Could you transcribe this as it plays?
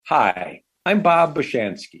Hi, I'm Bob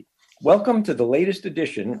Bushansky. Welcome to the latest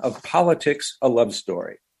edition of Politics, a Love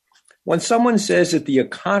Story. When someone says that the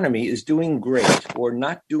economy is doing great or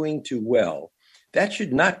not doing too well, that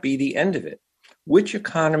should not be the end of it. Which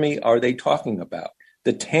economy are they talking about?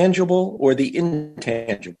 The tangible or the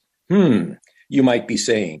intangible? You might be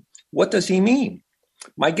saying. What does he mean?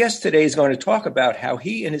 My guest today is going to talk about how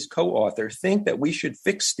he and his co-author think that we should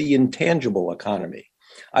fix the intangible economy.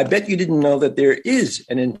 I bet you didn't know that there is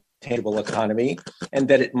an intangible economy and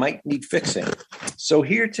that it might need fixing. So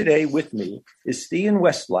here today with me is Stian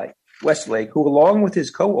Westlake, who along with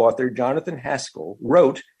his co-author Jonathan Haskell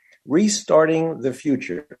wrote Restarting the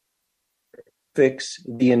Future, Fix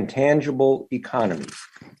the Intangible Economy.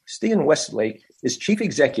 Stian Westlake is Chief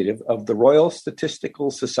Executive of the Royal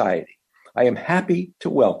Statistical Society. I am happy to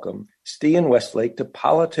welcome Stian Westlake to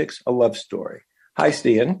Politics, a Love Story. Hi,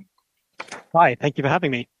 Stian. Hi, thank you for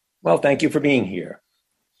having me. Well, thank you for being here.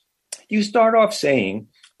 You start off saying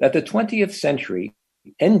that the 20th century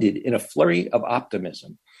ended in a flurry of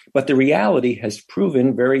optimism, but the reality has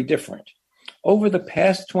proven very different. Over the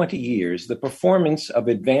past 20 years, the performance of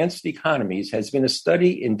advanced economies has been a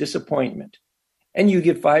study in disappointment. And you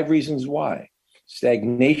give 5 reasons why: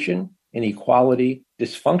 stagnation, inequality,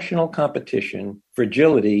 dysfunctional competition,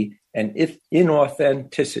 fragility, and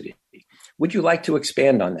inauthenticity. Would you like to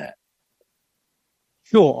expand on that?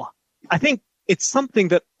 Sure. I think it's something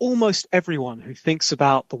that almost everyone who thinks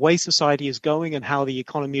about the way society is going and how the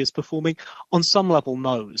economy is performing on some level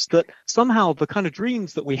knows that somehow the kind of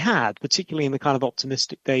dreams that we had, particularly in the kind of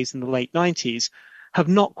optimistic days in the late 90s, have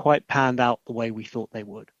not quite panned out the way we thought they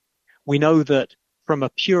would. We know that from a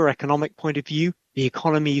pure economic point of view, the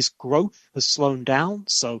economy's growth has slowed down.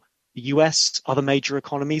 So the US, other major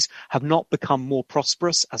economies have not become more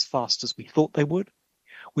prosperous as fast as we thought they would.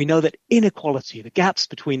 We know that inequality, the gaps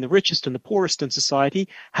between the richest and the poorest in society,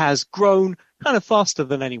 has grown kind of faster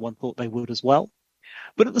than anyone thought they would as well.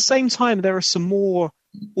 But at the same time, there are some more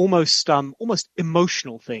almost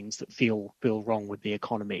emotional things that feel wrong with the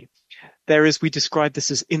economy. There is, we describe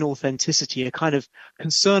this as inauthenticity, a kind of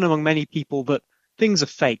concern among many people that things are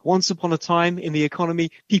fake. Once upon a time in the economy,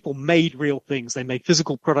 people made real things. They made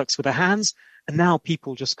physical products with their hands, and now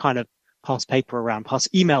people just kind of pass paper around, pass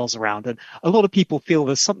emails around. And a lot of people feel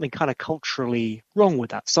there's something kind of culturally wrong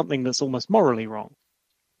with that, something that's almost morally wrong.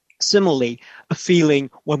 Similarly, a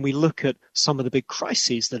feeling when we look at some of the big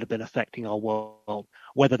crises that have been affecting our world,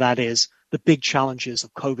 whether that is the big challenges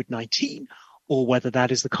of COVID-19, or whether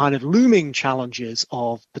that is the kind of looming challenges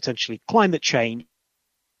of potentially climate change.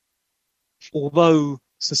 Although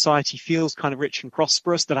society feels kind of rich and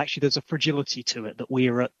prosperous, that actually there's a fragility to it, that we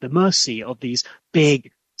are at the mercy of these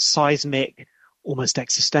big, seismic, almost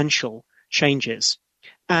existential changes.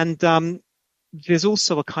 And there's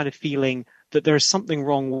also a kind of feeling that there is something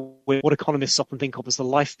wrong with what economists often think of as the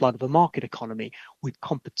lifeblood of a market economy, with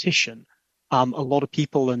competition. A lot of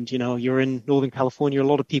people, and you're in Northern California, a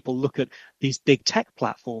lot of people look at these big tech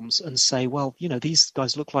platforms and say, well, these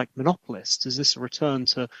guys look like monopolists. Is this a return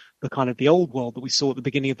to the kind of the old world that we saw at the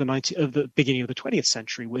beginning of the 20th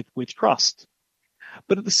century with trust?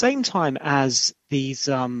 But at the same time as there's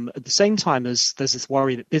this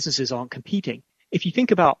worry that businesses aren't competing, if you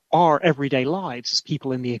think about our everyday lives as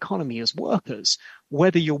people in the economy, as workers,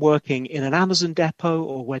 whether you're working in an Amazon depot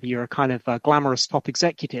or whether you're a kind of glamorous top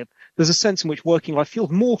executive, there's a sense in which working life feels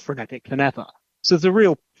more frenetic than ever. So there's a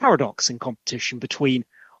real paradox in competition between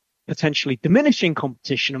potentially diminishing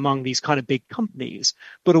competition among these kind of big companies,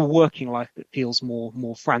 but a working life that feels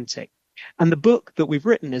more frantic. And the book that we've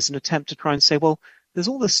written is an attempt to try and say, well, there's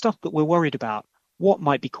all this stuff that we're worried about. What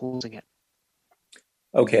might be causing it?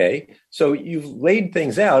 Okay, so you've laid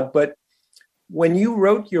things out, but when you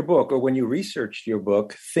wrote your book or when you researched your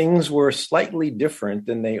book, things were slightly different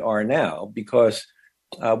than they are now, because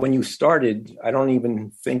when you started, I don't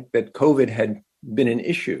even think that COVID had been an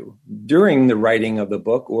issue. During the writing of the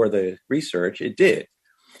book or the research, it did.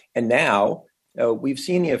 And now we've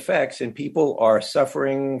seen the effects, and people are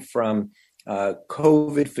suffering from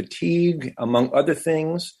COVID fatigue, among other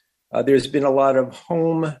things. There's been a lot of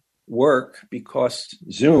home work because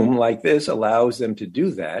Zoom like this allows them to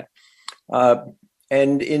do that.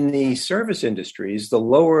 And in the service industries, the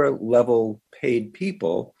lower level paid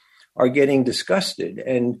people are getting disgusted,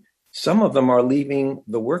 and some of them are leaving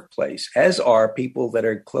the workplace, as are people that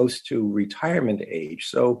are close to retirement age.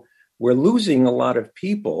 So we're losing a lot of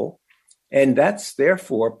people, and that's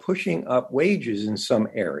therefore pushing up wages in some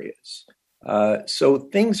areas. So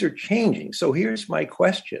things are changing. So here's my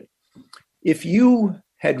question. If you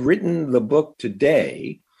had written the book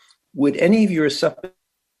today, would any of your assumptions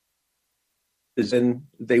than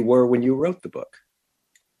they were when you wrote the book?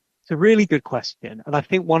 a really good question. And I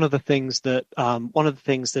think one of the things that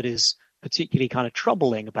is particularly kind of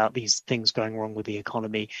troubling about these things going wrong with the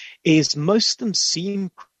economy is most of them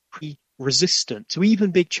seem pretty resistant to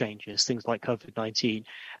even big changes, things like COVID-19.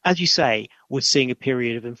 As you say, we're seeing a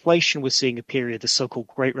period of inflation. We're seeing a period of the so-called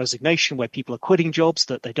Great Resignation where people are quitting jobs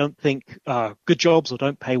that they don't think are good jobs or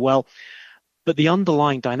don't pay well. But the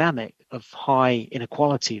underlying dynamic of high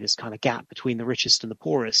inequality, this kind of gap between the richest and the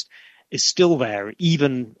poorest, is still there,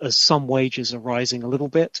 even as some wages are rising a little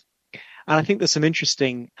bit. And I think there's some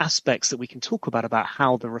interesting aspects that we can talk about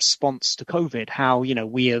how the response to COVID, how,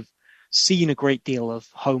 we have seen a great deal of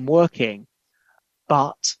home working,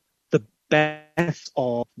 but the benefit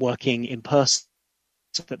of working in person,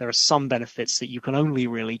 that there are some benefits that you can only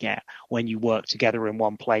really get when you work together in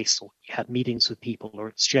one place, or you have meetings with people, or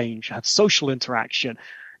exchange, have social interaction.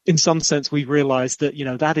 In some sense, we've realized that,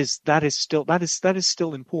 that is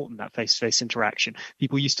still important, that face-to-face interaction.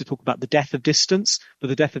 People used to talk about the death of distance, but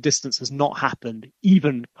the death of distance has not happened.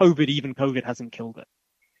 Even COVID hasn't killed it.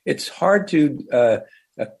 It's hard to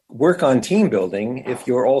work on team building if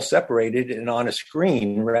you're all separated and on a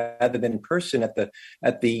screen rather than in person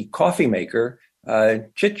at the coffee maker,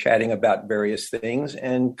 chit-chatting about various things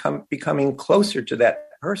and becoming closer to that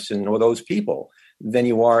person or those people than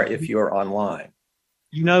you are if you're online.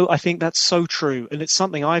 I think that's so true. And it's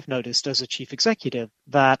something I've noticed as a chief executive,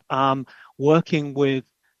 that working with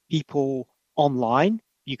people online,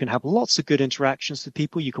 you can have lots of good interactions with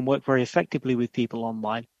people. You can work very effectively with people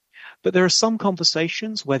online. But there are some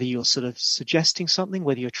conversations, whether you're sort of suggesting something,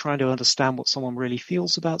 whether you're trying to understand what someone really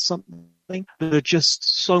feels about something, that are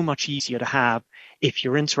just so much easier to have if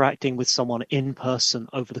you're interacting with someone in person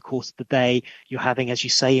over the course of the day. You're having, as you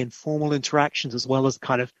say, informal interactions as well as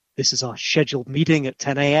kind of, this is our scheduled meeting at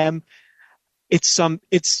 10 a.m.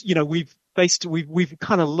 We've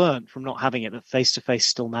kind of learned from not having it that face-to-face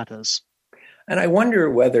still matters. And I wonder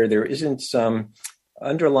whether there isn't some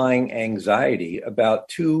underlying anxiety about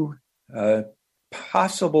two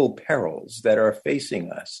possible perils that are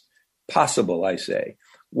facing us. Possible, I say.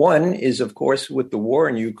 One is, of course, with the war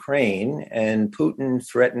in Ukraine and Putin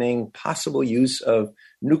threatening possible use of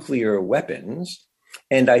nuclear weapons.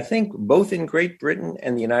 And I think both in Great Britain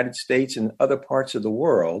and the United States and other parts of the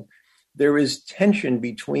world, there is tension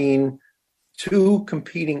between two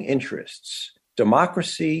competing interests,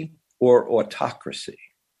 democracy or autocracy.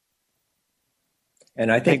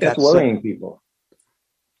 And I think that's worrying people.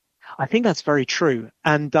 I think that's very true.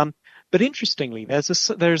 And but interestingly, there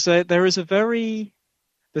is a very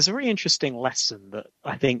interesting lesson that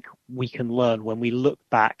I think we can learn when we look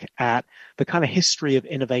back at the kind of history of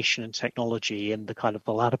innovation and technology in the kind of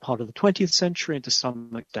the latter part of the 20th century and to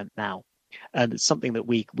some extent now. And it's something that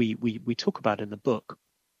we talk about in the book.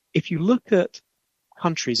 If you look at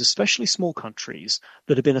countries, especially small countries,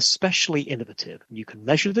 that have been especially innovative, and you can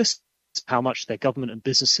measure this, how much their government and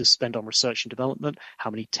businesses spend on research and development, how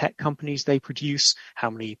many tech companies they produce, how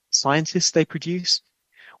many scientists they produce,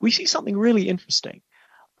 we see something really interesting.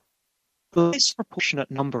 The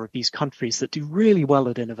disproportionate number of these countries that do really well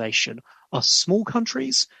at innovation are small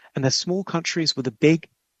countries, and they're small countries with a big,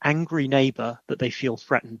 angry neighbor that they feel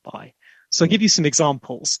threatened by. So I'll give you some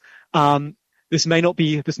examples. This may not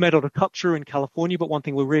have cut through in California, but one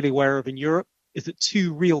thing we're really aware of in Europe is that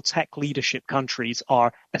two real tech leadership countries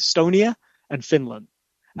are Estonia and Finland.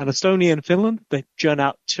 And Estonia and Finland, they churn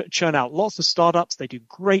out lots of startups. They do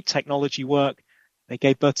great technology work. They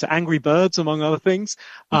gave birth to Angry Birds, among other things.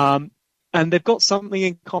 And they've got something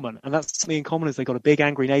in common. And that's something in common is they've got a big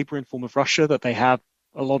angry neighbor in form of Russia that they have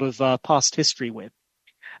a lot of past history with.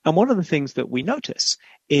 And one of the things that we notice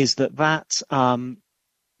is that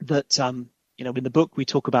in the book, we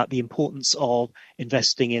talk about the importance of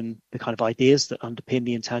investing in the kind of ideas that underpin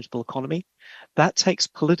the intangible economy. That takes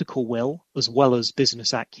political will as well as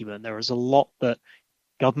business acumen. There is a lot that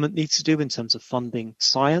government needs to do in terms of funding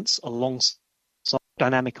science alongside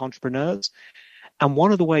dynamic entrepreneurs. And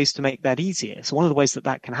one of the ways to make that easier, so one of the ways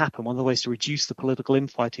that can happen, one of the ways to reduce the political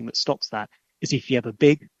infighting that stops that, is if you have a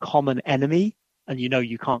big common enemy and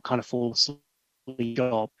you can't kind of fall asleep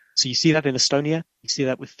job. So you see that in Estonia, you see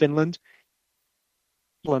that with Finland.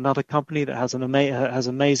 Another company that has has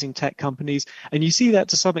amazing tech companies, and you see that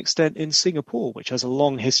to some extent in Singapore, which has a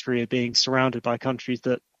long history of being surrounded by countries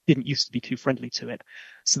that didn't used to be too friendly to it.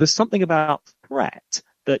 So there's something about threat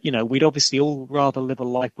that we'd obviously all rather live a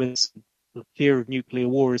life with. The fear of nuclear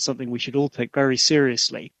war is something we should all take very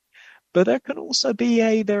seriously, but there can also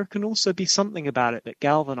be something about it that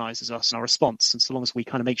galvanizes us in our response. And so long as we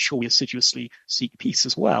kind of make sure we assiduously seek peace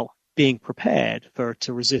as well, being prepared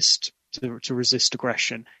to resist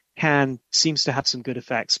aggression seems to have some good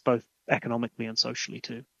effects, both economically and socially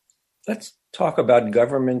too. Let's talk about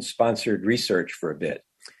government-sponsored research for a bit.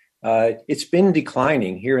 It's been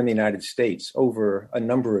declining here in the United States over a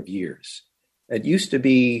number of years. It used to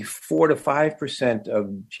be 4 to 5%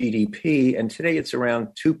 of GDP, and today it's around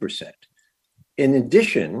 2%. In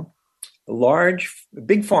addition,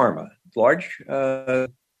 big pharma, large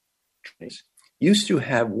companies used to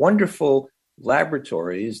have wonderful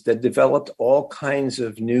laboratories that developed all kinds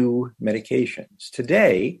of new medications.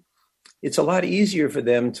 Today, it's a lot easier for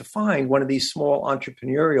them to find one of these small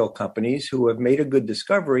entrepreneurial companies who have made a good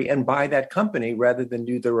discovery and buy that company rather than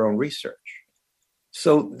do their own research.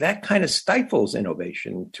 So that kind of stifles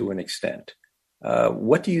innovation to an extent.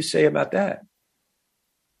 What do you say about that?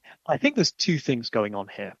 I think there's two things going on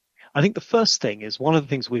here. I think the first thing is one of the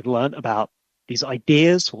things we've learned about these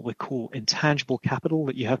ideas, what we call intangible capital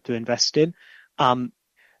that you have to invest in.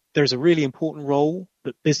 There's a really important role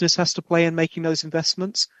that business has to play in making those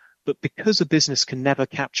investments. But because a business can never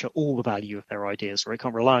capture all the value of their ideas, or it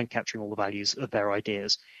can't rely on capturing all the values of their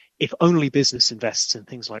ideas, if only business invests in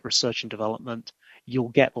things like research and development, you'll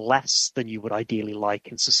get less than you would ideally like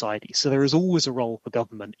in society. So there is always a role for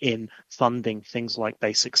government in funding things like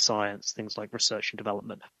basic science, things like research and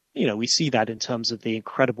development. We see that in terms of the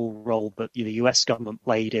incredible role that the US government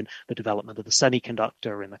played in the development of the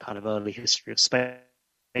semiconductor in the kind of early history of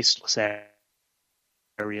spaceless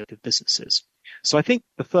area of businesses. So I think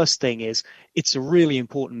the first thing is it's a really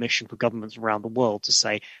important mission for governments around the world to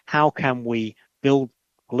say, how can we build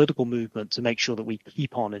political movement to make sure that we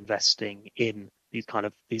keep on investing in these kind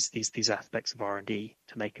of these aspects of R&D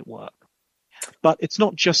to make it work. But it's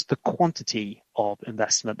not just the quantity of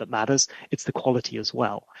investment that matters, it's the quality as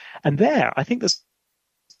well. And there, I think there's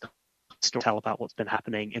a story to tell about what's been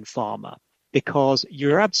happening in pharma. Because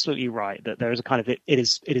you're absolutely right that there is a kind of it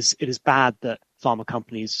is bad that pharma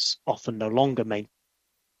companies often no longer maintain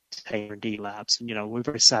R&D labs, and we're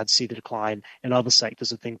very sad to see the decline in other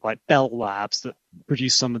sectors of things like Bell Labs that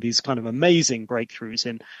produce some of these kind of amazing breakthroughs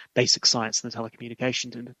in basic science and the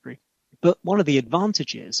telecommunications industry. But one of the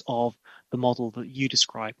advantages of the model that you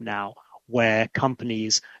describe now, where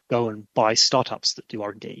companies go and buy startups that do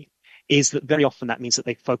R&D, is that very often that means that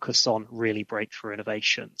they focus on really breakthrough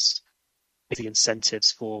innovations. The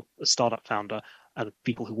incentives for a startup founder and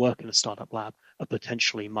people who work in a startup lab are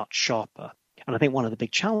potentially much sharper. And I think one of the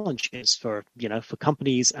big challenges for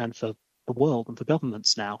companies and for the world and for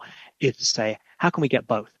governments now is to say, how can we get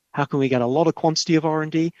both? How can we get a lot of quantity of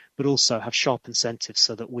R&D, but also have sharp incentives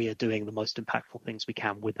so that we are doing the most impactful things we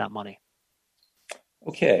can with that money?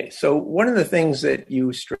 Okay, so one of the things that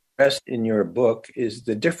you stressed in your book is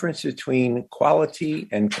the difference between quality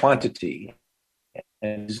and quantity,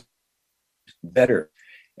 and better.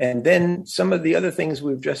 And then some of the other things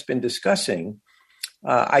we've just been discussing,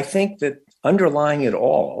 I think that underlying it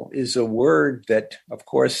all is a word that, of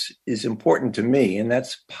course, is important to me, and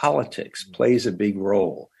that's politics plays a big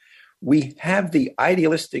role. We have the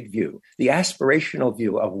idealistic view, the aspirational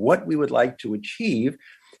view of what we would like to achieve,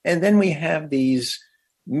 and then we have these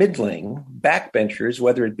middling backbenchers,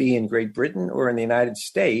 whether it be in Great Britain or in the United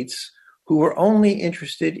States, who are only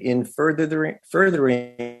interested in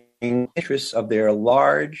furthering interests of their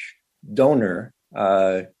large donor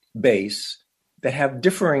base that have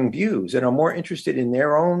differing views and are more interested in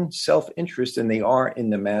their own self-interest than they are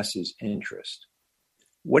in the masses' interest.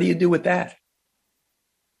 What do you do with that?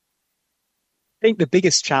 I think the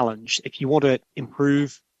biggest challenge, if you want to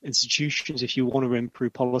improve institutions, if you want to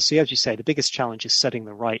improve policy, as you say, the biggest challenge is setting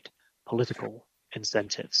the right political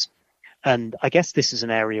incentives. And I guess this is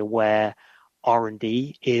an area where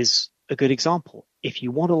R&D is a good example. If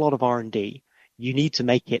you want a lot of R&D, you need to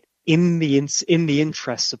make it in the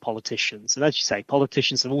interests of politicians. And as you say,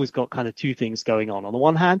 politicians have always got kind of two things going on. On the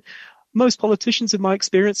one hand, most politicians, in my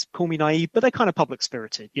experience, call me naive, but they're kind of public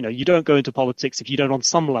spirited. You don't go into politics if you don't on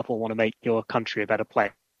some level want to make your country a better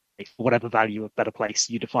place, whatever value of better place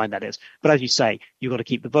you define that is. But as you say, you've got to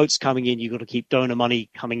keep the votes coming in, you've got to keep donor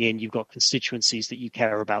money coming in, you've got constituencies that you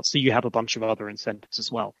care about, so you have a bunch of other incentives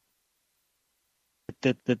as well.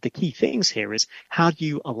 The key things here is, how do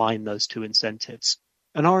you align those two incentives?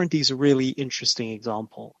 And R&D is a really interesting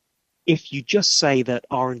example. If you just say that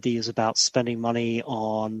R&D is about spending money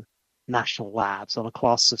on national labs, on a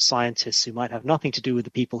class of scientists who might have nothing to do with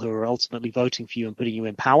the people who are ultimately voting for you and putting you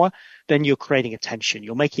in power, then you're creating a tension.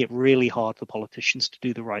 You're making it really hard for politicians to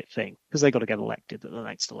do the right thing because they've got to get elected at the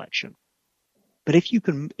next election. But if you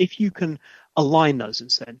can align those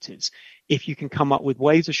incentives, if you can come up with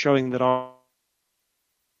ways of showing that our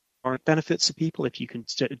benefits to people, if you can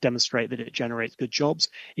demonstrate that it generates good jobs,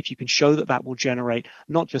 if you can show that that will generate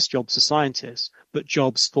not just jobs for scientists, but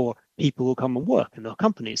jobs for people who come and work in the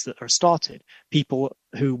companies that are started, people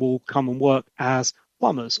who will come and work as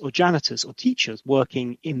plumbers or janitors or teachers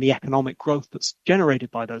working in the economic growth that's generated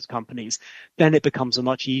by those companies, then it becomes a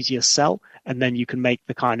much easier sell. And then you can make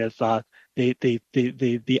the kind of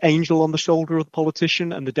the angel on the shoulder of the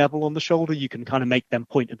politician and the devil on the shoulder. You can kind of make them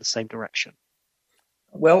point in the same direction.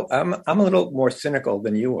 Well, I'm a little more cynical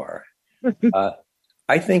than you are.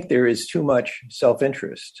 I think there is too much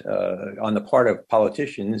self-interest on the part of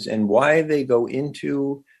politicians, and why they go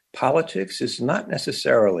into politics is not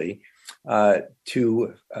necessarily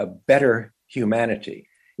to better humanity.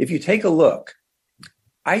 If you take a look,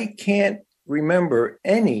 I can't remember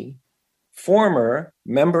any former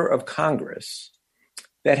member of Congress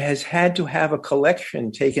that has had to have a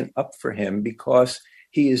collection taken up for him because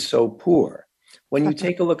he is so poor. When you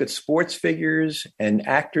take a look at sports figures and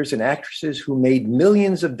actors and actresses who made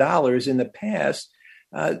millions of dollars in the past,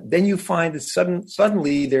 then you find that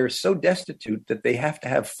suddenly they're so destitute that they have to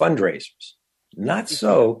have fundraisers. Not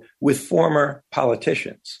so with former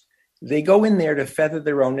politicians. They go in there to feather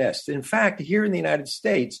their own nest. In fact, here in the United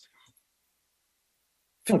States,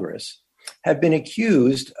 Congress have been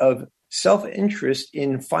accused of self-interest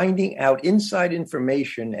in finding out inside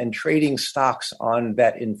information and trading stocks on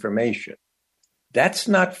that information. That's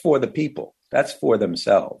not for the people. That's for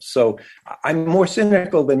themselves. So I'm more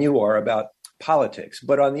cynical than you are about politics.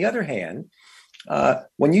 But on the other hand,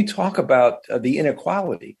 when you talk about the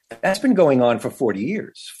inequality, that's been going on for 40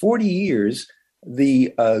 years. 40 years,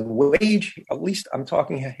 the wage, at least I'm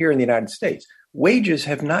talking here in the United States, wages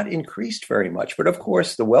have not increased very much. But of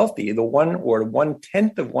course, the wealthy, the 1 or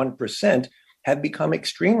 1/10 of 1%, have become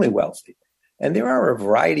extremely wealthy. And there are a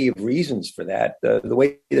variety of reasons for that. The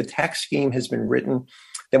way the tax scheme has been written,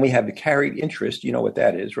 then we have the carried interest. You know what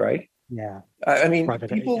that is, right? Yeah. I mean,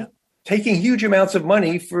 people taking huge amounts of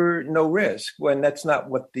money for no risk, when that's not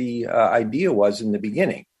what the idea was in the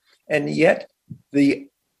beginning. And yet the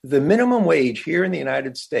minimum wage here in the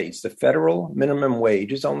United States, the federal minimum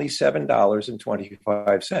wage, is only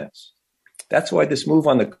 $7.25. That's why this move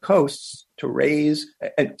on the coasts to raise.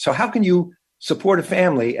 And so how can you support a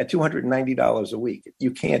family at $290 a week?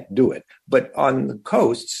 You can't do it. But on the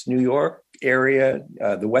coasts, New York area,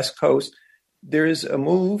 the West Coast, there is a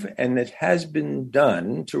move, and it has been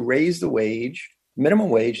done, to raise the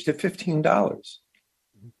minimum wage to $15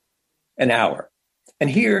 an hour. And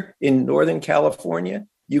here in Northern California,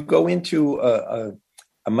 you go into a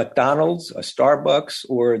McDonald's, a Starbucks,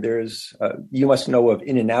 or there's, you must know of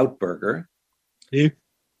In-N-Out Burger. Yeah.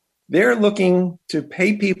 They're looking to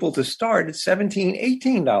pay people to start at $17,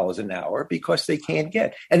 $18 an hour because they can't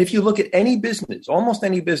get. And if you look at any business, almost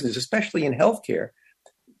any business, especially in healthcare,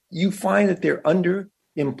 you find that they're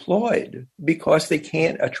underemployed because they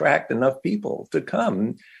can't attract enough people to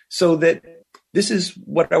come. So that this is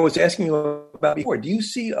what I was asking you about before. Do you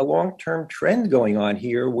see a long-term trend going on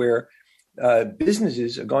here where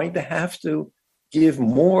businesses are going to have to give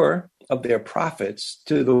more of their profits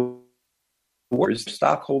to the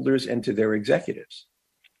stockholders and to their executives?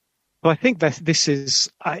 Well, I think that this is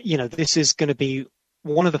going to be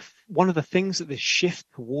one of the things that this shift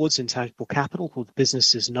towards intangible capital, with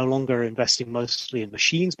businesses no longer investing mostly in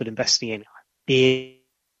machines but investing in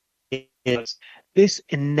ideas, this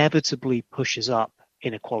inevitably pushes up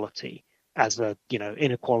inequality as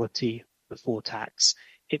inequality before tax.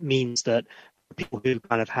 It means that people who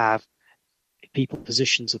kind of have people in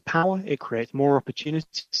positions of power, it creates more opportunity,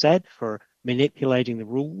 for manipulating the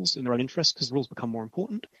rules in their own interest, because the rules become more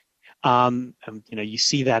important. And you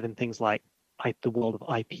see that in things like the world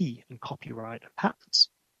of IP and copyright and patents.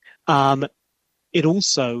 It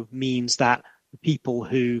also means that the people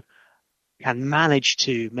who can manage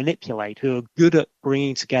to manipulate, who are good at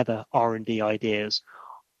bringing together R&D ideas,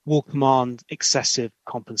 will command excessive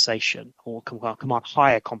compensation, or command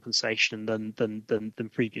higher compensation than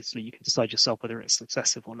previously. You can decide yourself whether it's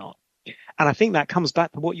excessive or not. And I think that comes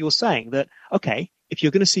back to what you were saying, that, okay, if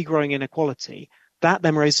you're going to see growing inequality, that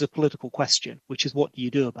then raises a political question, which is, what do you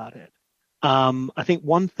do about it? I think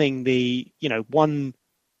one thing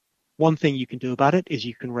one thing you can do about it is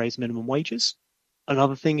you can raise minimum wages.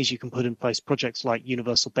 Another thing is you can put in place projects like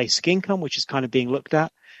universal basic income, which is kind of being looked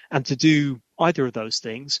at. And to do either of those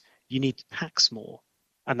things, you need to tax more.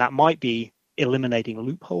 And that might be eliminating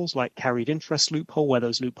loopholes like carried interest loophole, where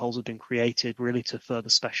those loopholes have been created really to further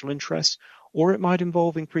special interests, or it might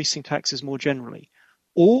involve increasing taxes more generally.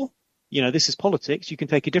 Or, this is politics. You can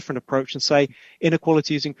take a different approach and say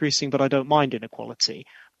inequality is increasing, but I don't mind inequality.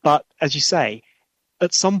 But as you say,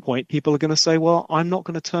 at some point, people are going to say, well, I'm not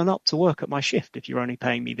going to turn up to work at my shift if you're only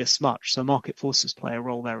paying me this much. So market forces play a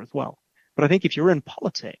role there as well. But I think if you're in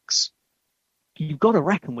politics, you've got to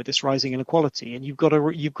reckon with this rising inequality, and you've got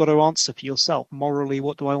to answer for yourself morally.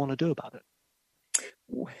 What do I want to do about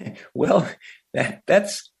it? Well,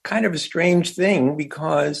 that's kind of a strange thing,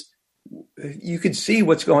 because you could see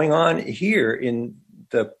what's going on here in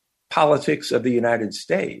the politics of the United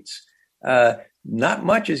States. Not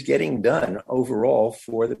much is getting done overall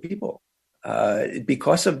for the people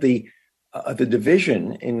because of the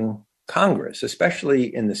division in Congress,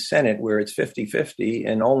 especially in the Senate, where it's 50-50,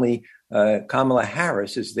 and only Kamala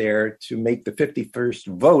Harris is there to make the 51st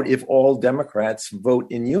vote if all Democrats vote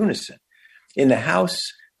in unison. In the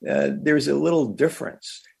House, there's a little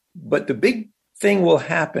difference. But the big thing will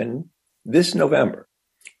happen this November.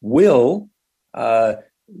 Will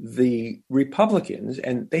the Republicans,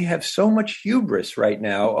 and they have so much hubris right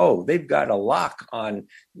now, they've got a lock on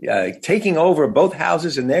taking over both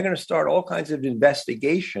houses, and they're going to start all kinds of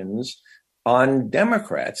investigations on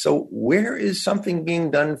Democrats. So where is something being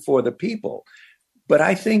done for the people? But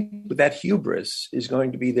I think that hubris is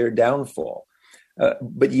going to be their downfall.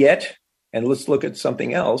 But yet, and let's look at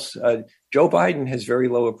something else, Joe Biden has very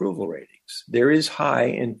low approval ratings. There is high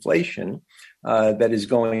inflation that is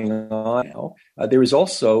going on now. There is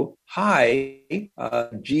also high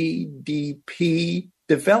GDP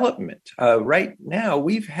development. Right now,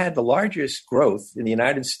 we've had the largest growth in the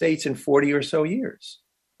United States in 40 or so years.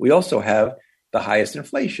 We also have the highest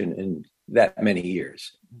inflation in that many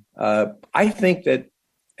years. I think that,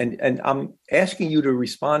 and I'm asking you to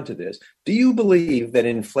respond to this, do you believe that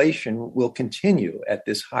inflation will continue at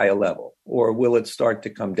this high level, or will it start to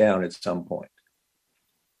come down at some point?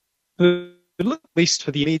 At least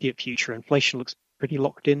for the immediate future, inflation looks pretty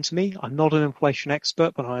locked in to me. I'm not an inflation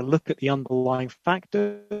expert, but I look at the underlying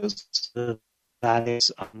factors, that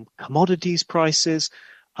is commodities prices,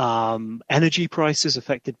 energy prices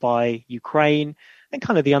affected by Ukraine, and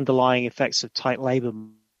kind of the underlying effects of tight labor market,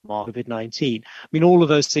 COVID-19. I mean, all of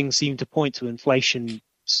those things seem to point to inflation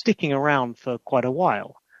sticking around for quite a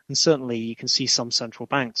while. And certainly you can see some central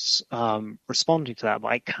banks responding to that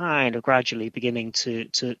by kind of gradually beginning to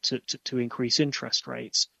increase interest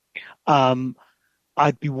rates.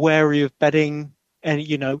 I'd be wary of betting, and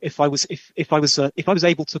if I was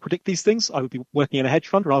able to predict these things, I would be working in a hedge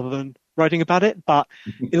fund rather than writing about it. But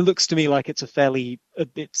it looks to me like it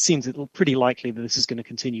seems pretty likely that this is going to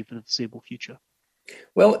continue for the foreseeable future.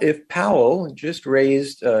 Well, if Powell just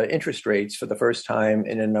raised interest rates for the first time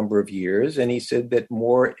in a number of years, and he said that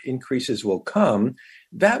more increases will come,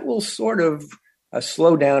 that will sort of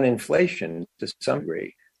slow down inflation to some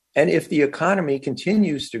degree. And if the economy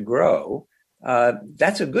continues to grow,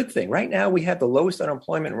 that's a good thing. Right now, we have the lowest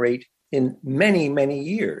unemployment rate in many, many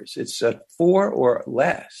years. It's 4 or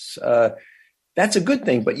less. That's a good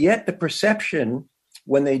thing. But yet the perception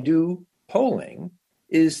when they do polling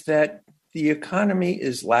is that the economy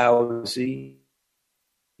is lousy,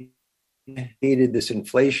 hated this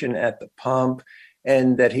inflation at the pump,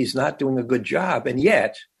 and that he's not doing a good job. And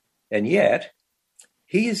yet,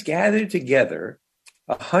 he has gathered together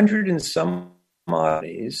 100 and some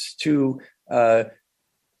bodies to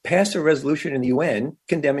pass a resolution in the UN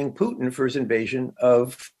condemning Putin for his invasion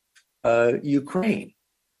of Ukraine.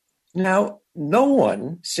 Now, no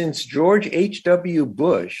one since George H.W.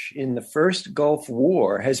 Bush in the first Gulf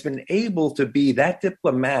War has been able to be that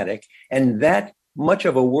diplomatic and that much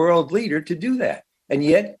of a world leader to do that. And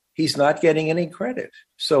yet he's not getting any credit.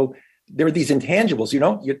 So there are these intangibles,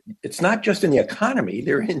 it's not just in the economy,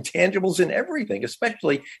 there are intangibles in everything,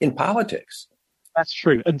 especially in politics. That's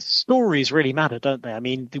true. And stories really matter, don't they? I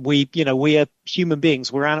mean, we are human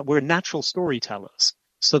beings. We're natural storytellers.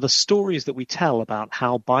 So the stories that we tell about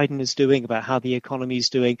how Biden is doing, about how the economy is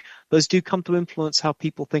doing, those do come to influence how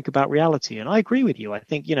people think about reality. And I agree with you. I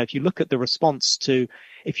think, if you look at the response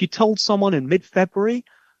if you told someone in mid-February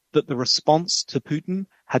that the response to Putin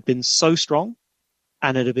had been so strong,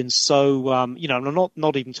 and it had been so, I'm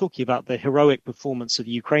not even talking about the heroic performance of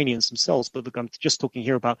the Ukrainians themselves, but I'm just talking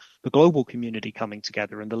here about the global community coming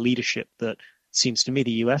together and the leadership that seems to me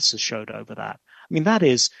the US has showed over that. I mean, that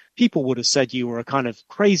is, people would have said you were a kind of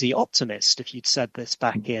crazy optimist if you'd said this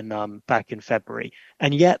back in February.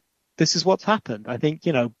 And yet this is what's happened. I think,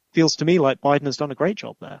 feels to me like Biden has done a great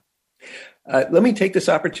job there. Let me take this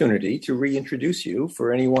opportunity to reintroduce you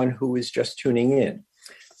for anyone who is just tuning in.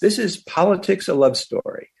 This is Politics, a Love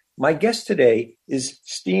Story. My guest today is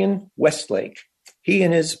Stian Westlake. He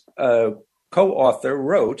and his co-author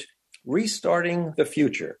wrote Restarting the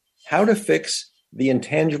Future, How to Fix the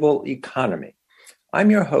Intangible Economy. I'm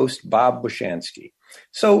your host, Bob Bushansky.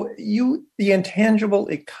 So the intangible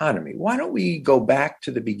economy, why don't we go back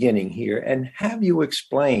to the beginning here and have you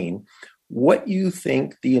explain what you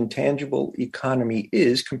think the intangible economy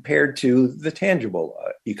is compared to the tangible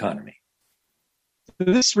economy.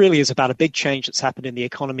 This really is about a big change that's happened in the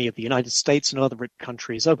economy of the United States and other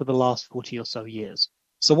countries over the last 40 or so years.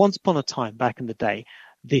 So once upon a time, back in the day,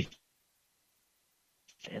 the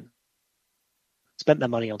spent their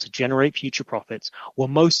money on to generate future profits were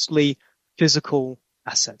mostly physical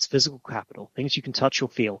assets, physical capital, things you can touch or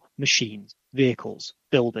feel, machines, vehicles,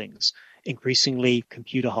 buildings, increasingly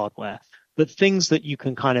computer hardware, but things that you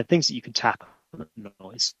can tap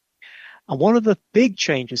noise. And one of the big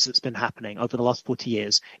changes that's been happening over the last 40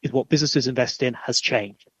 years is what businesses invest in has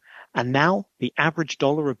changed. And now the average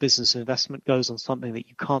dollar of business investment goes on something that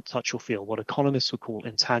you can't touch or feel, what economists would call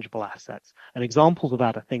intangible assets. And examples of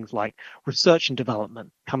that are things like research and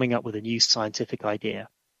development, coming up with a new scientific idea,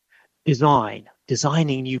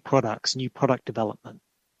 designing new products, new product development,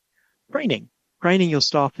 training your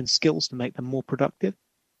staff in skills to make them more productive,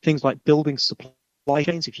 things like building supply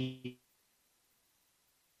chains. If you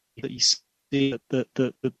see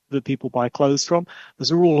that people buy clothes from,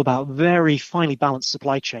 those are all about very finely balanced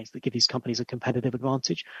supply chains that give these companies a competitive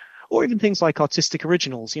advantage. Or even things like artistic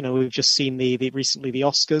originals. We've just seen recently the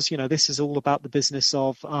Oscars. This is all about the business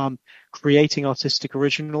of creating artistic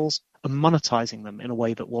originals and monetizing them in a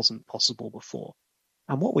way that wasn't possible before.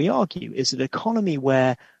 And what we argue is that an economy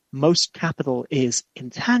where most capital is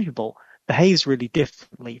intangible behaves really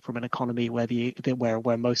differently from an economy where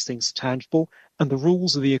most things are tangible, and the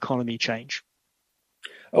rules of the economy change.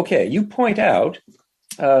 Okay, you point out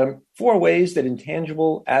 4 ways that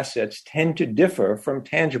intangible assets tend to differ from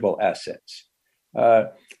tangible assets.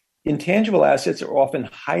 Intangible assets are often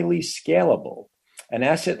highly scalable. An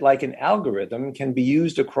asset like an algorithm can be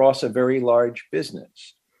used across a very large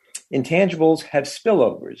business. Intangibles have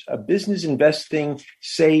spillovers. A business investing,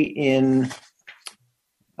 say, in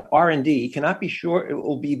R&D cannot be sure it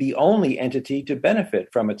will be the only entity to benefit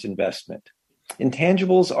from its investment.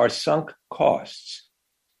 Intangibles are sunk costs,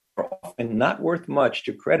 are often not worth much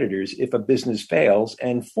to creditors if a business fails.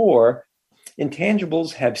 And 4,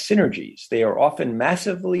 intangibles have synergies. They are often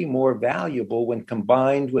massively more valuable when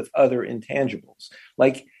combined with other intangibles.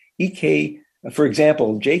 Like for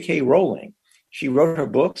example, J.K. Rowling. She wrote her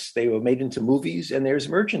books, they were made into movies, and there's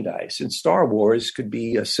merchandise. And Star Wars could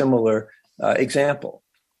be a similar example.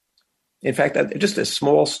 In fact, just a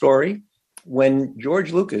small story. When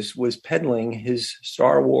George Lucas was peddling his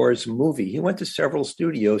Star Wars movie, he went to several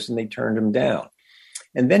studios and they turned him down.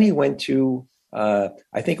 And then he went to,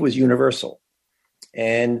 I think it was Universal.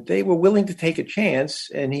 And they were willing to take a chance.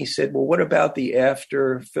 And he said, well, what about the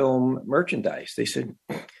after film merchandise? They said,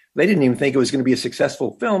 they didn't even think it was going to be a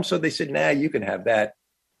successful film. So they said, nah, you can have that.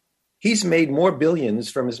 He's made more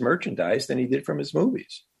billions from his merchandise than he did from his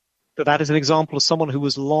movies. So that is an example of someone who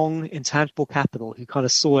was long intangible capital, who kind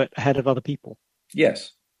of saw it ahead of other people.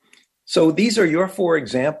 Yes. So these are your 4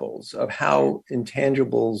 examples of how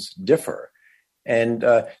intangibles differ. And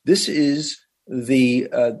this is the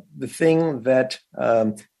thing that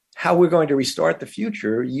how we're going to restart the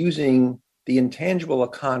future using the intangible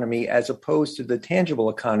economy as opposed to the tangible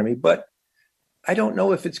economy. But I don't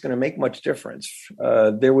know if it's going to make much difference.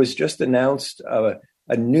 There was just announced a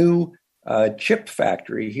new chip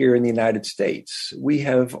factory here in the United States. We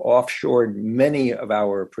have offshored many of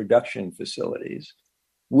our production facilities.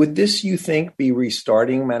 Would this, you think, be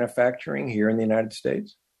restarting manufacturing here in the United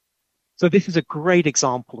States? So this is a great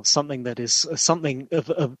example of something that is something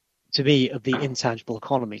to me, of the intangible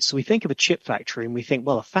economy. So we think of a chip factory and we think,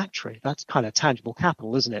 well, a factory, that's kind of tangible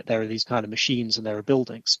capital, isn't it? There are these kind of machines and there are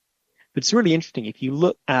buildings. But it's really interesting. If you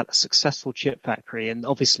look at a successful chip factory, and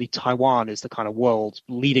obviously Taiwan is the kind of world's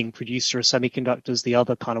leading producer of semiconductors, the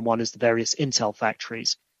other kind of one is the various Intel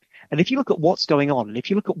factories. And if you look at what's going on, and if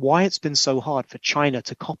you look at why it's been so hard for China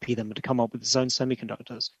to copy them and to come up with its own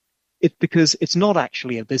semiconductors, it's because it's not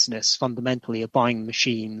actually a business fundamentally of buying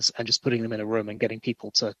machines and just putting them in a room and getting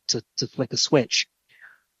people to flick a switch.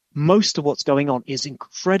 Most of what's going on is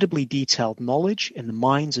incredibly detailed knowledge in the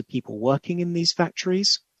minds of people working in these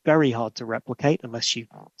factories. Very hard to replicate unless you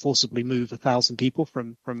forcibly move 1,000 people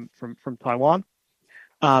from Taiwan.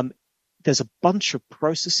 There's a bunch of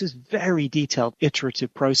processes, very detailed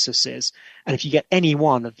iterative processes. And if you get any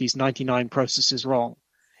one of these 99 processes wrong,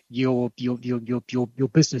 your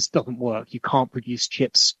business doesn't work. You can't produce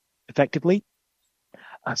chips effectively.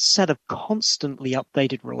 A set of constantly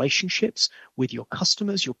updated relationships with your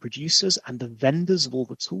customers, your producers, and the vendors of all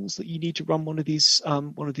the tools that you need to run one of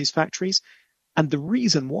these factories. And the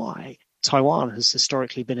reason why Taiwan has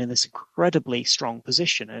historically been in this incredibly strong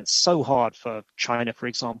position, and it's so hard for China, for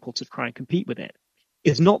example, to try and compete with it,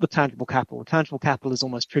 is not the tangible capital. The tangible capital is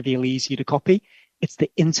almost trivially easy to copy. It's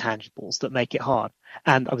the intangibles that make it hard.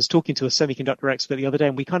 And I was talking to a semiconductor expert the other day,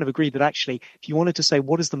 and we kind of agreed that actually, if you wanted to say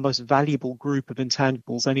what is the most valuable group of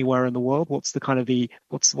intangibles anywhere in the world, what's the kind of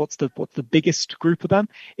what's the biggest group of them?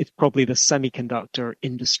 It's probably the semiconductor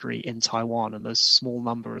industry in Taiwan and those small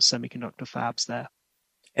number of semiconductor fabs there.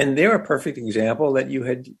 And they're a perfect example that you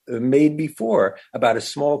had made before about a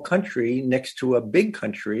small country next to a big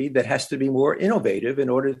country that has to be more innovative in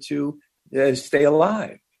order to stay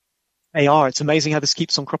alive. They are. It's amazing how this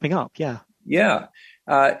keeps on cropping up. Yeah. Yeah.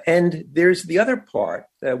 And there's the other part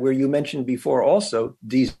where you mentioned before also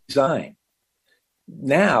design.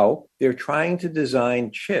 Now they're trying to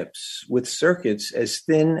design chips with circuits as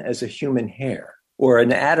thin as a human hair or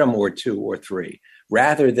an atom or two or three,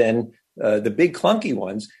 rather than the big clunky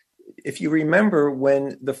ones. If you remember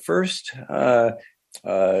when the first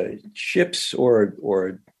ships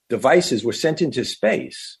or devices were sent into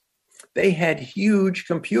space, they had huge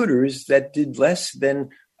computers that did less than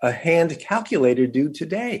a hand calculator do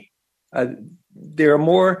today. There are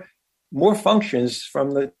more functions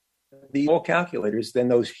from the small calculators than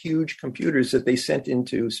those huge computers that they sent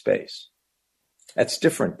into space. That's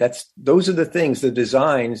different. Those are the things, the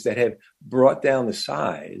designs that have brought down the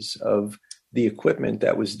size of the equipment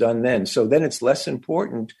that was done then. So then it's less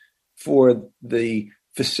important for the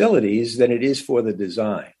facilities than it is for the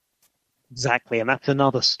design. Exactly. And that's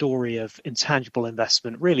another story of intangible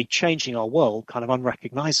investment really changing our world kind of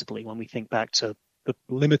unrecognizably when we think back to the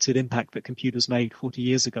limited impact that computers made 40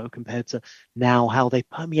 years ago compared to now how they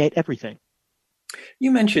permeate everything.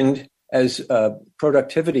 You mentioned as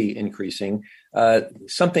productivity increasing,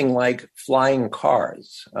 something like flying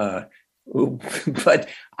cars. But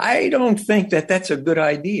I don't think that that's a good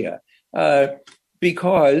idea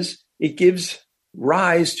because it gives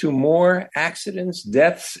rise to more accidents,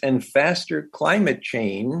 deaths, and faster climate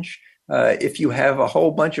change if you have a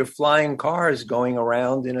whole bunch of flying cars going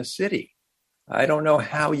around in a city. I don't know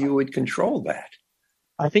how you would control that.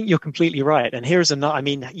 I think you're completely right. And here's another, I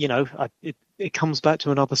mean, it comes back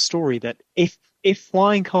to another story that if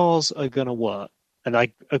flying cars are going to work, and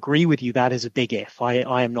I agree with you, that is a big if.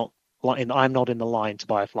 I'm not in the line to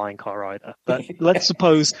buy a flying car either. But let's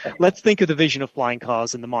think of the vision of flying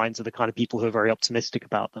cars in the minds of the kind of people who are very optimistic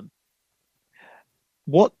about them.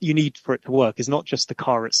 What you need for it to work is not just the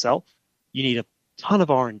car itself. You need a ton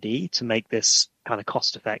of R&D to make this kind of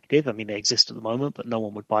cost effective. I mean, they exist at the moment, but no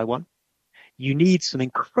one would buy one. You need some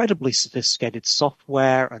incredibly sophisticated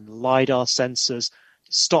software and LiDAR sensors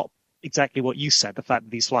to stop exactly what you said, the fact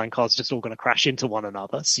that these flying cars are just all going to crash into one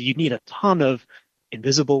another. So you need a ton of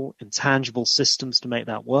invisible, intangible systems to make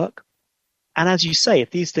that work. And as you say, if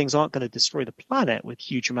these things aren't going to destroy the planet with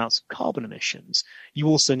huge amounts of carbon emissions, you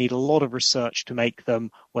also need a lot of research to make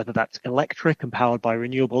them, whether that's electric and powered by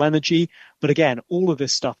renewable energy. But again, all of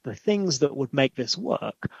this stuff, the things that would make this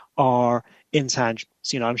work are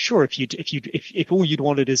intangibles. I'm sure if all you'd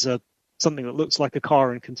wanted is something that looks like a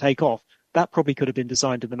car and can take off, that probably could have been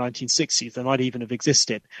designed in the 1960s. They might even have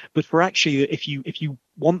existed. But for actually, if you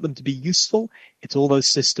want them to be useful, it's all those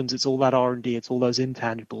systems, it's all that R&D, it's all those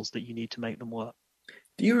intangibles that you need to make them work.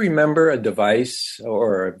 Do you remember a device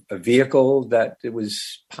or a vehicle that it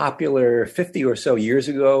was popular 50 or so years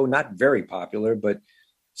ago? Not very popular, but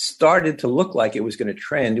started to look like it was going to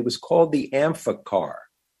trend. It was called the Amphicar.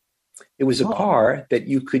 It was a car that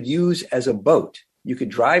you could use as a boat. You could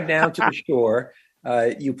drive down to the shore.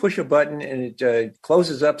 You push a button and it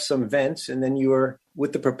closes up some vents, and then you're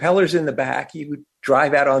with the propellers in the back. You would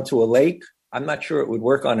drive out onto a lake. I'm not sure it would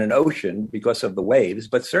work on an ocean because of the waves,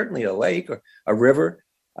 but certainly a lake or a river.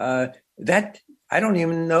 That I don't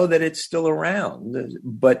even know that it's still around,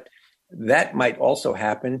 but that might also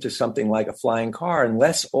happen to something like a flying car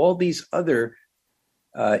unless all these other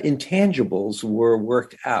intangibles were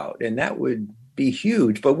worked out, and that would be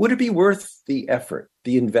huge. But would it be worth the effort,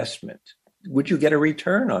 the investment? Would you get a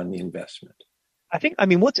return on the investment? I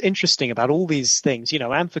mean, what's interesting about all these things,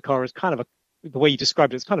 Amphicar is kind of the way you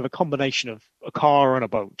described it, it's kind of a combination of a car and a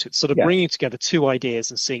boat. It's sort of bringing together two ideas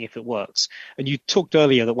and seeing if it works. And you talked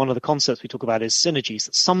earlier that one of the concepts we talk about is synergies,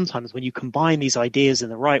 that sometimes when you combine these ideas in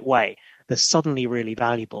the right way, they're suddenly really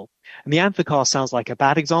valuable. And the Amphicar sounds like a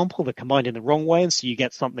bad example. They're combined in the wrong way. And so you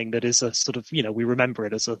get something that is a sort of, we remember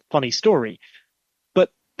it as a funny story.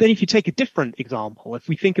 Then if you take a different example, if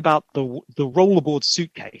we think about the rollerboard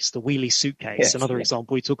suitcase, the wheelie suitcase, another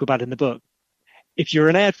example we talk about in the book, if you're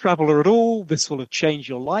an air traveler at all, this will have changed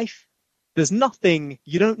your life.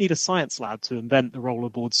 You don't need a science lab to invent the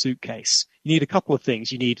rollerboard suitcase. You need a couple of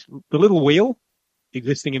things. You need the little wheel, the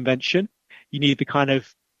existing invention. You need the kind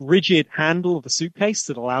of rigid handle of the suitcase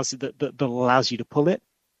that allows you to pull it.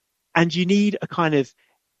 And you need a kind of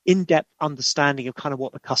in-depth understanding of kind of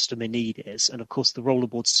what the customer need is. And of course, the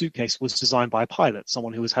rollerboard suitcase was designed by a pilot,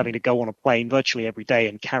 someone who was having to go on a plane virtually every day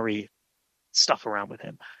and carry stuff around with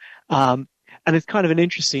him. And it's kind of an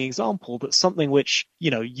interesting example that something which,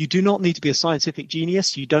 you do not need to be a scientific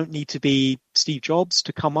genius. You don't need to be Steve Jobs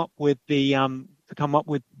to come up with the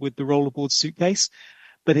rollerboard suitcase.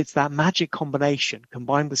 But it's that magic combination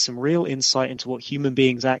combined with some real insight into what human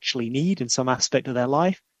beings actually need in some aspect of their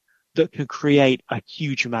life that can create a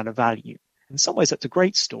huge amount of value. In some ways, that's a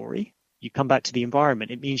great story. You come back to the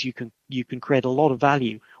environment. It means you can create a lot of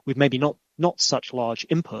value with maybe not such large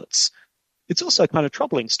inputs. It's also a kind of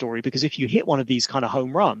troubling story because if you hit one of these kind of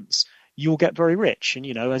home runs, you'll get very rich. And,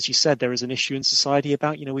 as you said, there is an issue in society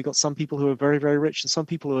about, we've got some people who are very, very rich and some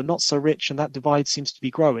people who are not so rich, and that divide seems to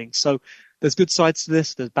be growing. So there's good sides to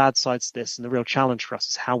this, there's bad sides to this, and the real challenge for us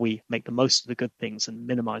is how we make the most of the good things and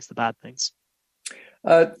minimize the bad things.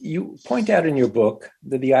 You point out in your book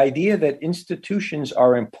that the idea that institutions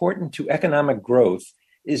are important to economic growth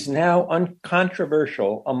is now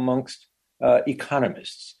uncontroversial amongst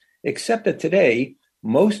economists, except that today,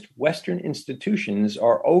 most Western institutions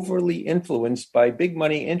are overly influenced by big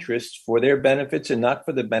money interests for their benefits and not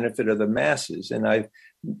for the benefit of the masses. And I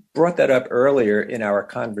brought that up earlier in our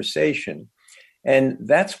conversation. And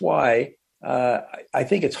that's why I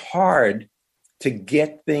think it's hard to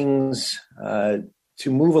get things to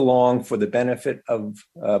move along for the benefit of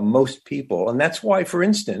most people. And that's why, for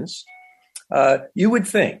instance, you would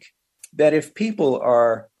think that if people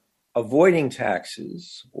are avoiding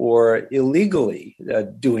taxes or illegally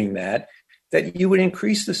doing that you would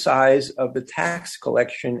increase the size of the tax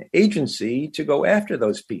collection agency to go after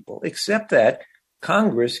those people, except that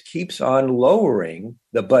Congress keeps on lowering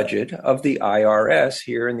the budget of the IRS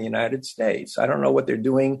here in the United States. I don't know what they're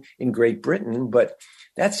doing in Great Britain, but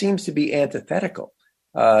that seems to be antithetical.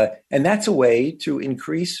 And that's a way to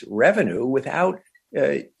increase revenue without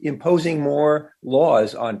imposing more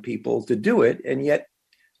laws on people to do it. And yet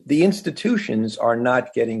the institutions are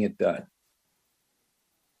not getting it done.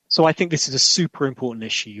 So I think this is a super important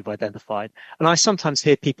issue you've identified. And I sometimes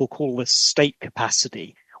hear people call this state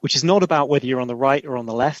capacity, which is not about whether you're on the right or on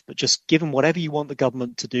the left, but just given whatever you want the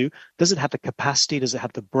government to do, does it have the capacity? Does it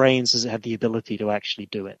have the brains? Does it have the ability to actually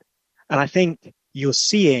do it? And I think you're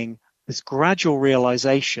seeing this gradual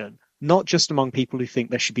realization, not just among people who think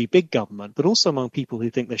there should be big government, but also among people who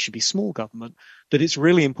think there should be small government, that it's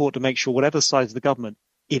really important to make sure whatever side of the government,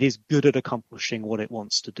 it is good at accomplishing what it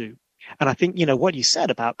wants to do. And I think, what you said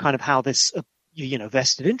about kind of how this,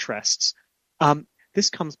 vested interests, this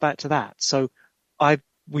comes back to that. So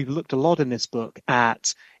we've looked a lot in this book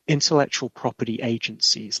at intellectual property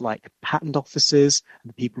agencies like patent offices and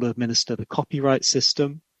the people who administer the copyright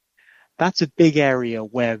system. That's a big area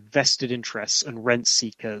where vested interests and rent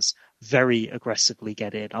seekers very aggressively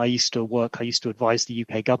get in. I used to advise the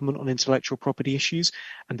UK government on intellectual property issues,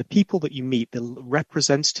 and the people that you meet, the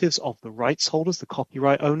representatives of the rights holders, the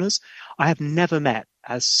copyright owners, I have never met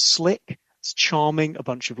as slick, as charming a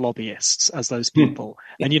bunch of lobbyists as those people.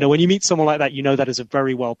 And, when you meet someone like that, that is a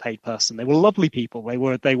very well-paid person. They were lovely people. They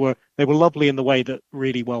were lovely in the way that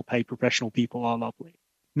really well-paid professional people are lovely.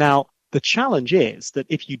 Now, the challenge is that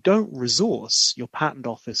if you don't resource your patent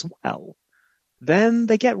office well, then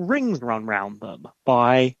they get rings run round them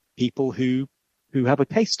by people who have a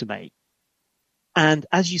case to make. And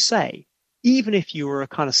as you say, even if you were a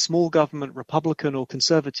kind of small government Republican or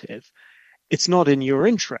conservative, it's not in your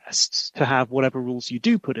interest to have whatever rules you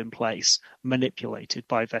do put in place manipulated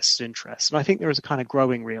by vested interests. And I think there is a kind of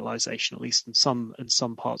growing realization, at least in some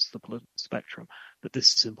parts of the political spectrum, that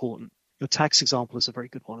this is important. Your tax example is a very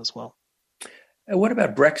good one as well. And what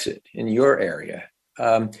about Brexit in your area?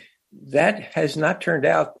 That has not turned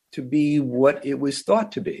out to be what it was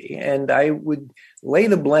thought to be. And I would lay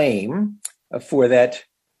the blame for that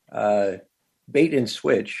bait and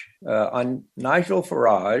switch on Nigel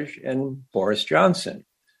Farage and Boris Johnson,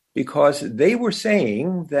 because they were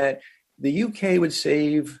saying that the UK would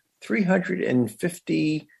save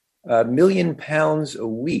 £350 million a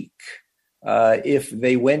week if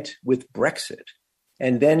they went with Brexit.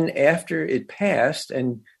 And then after it passed,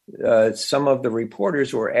 and some of the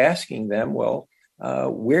reporters were asking them, well,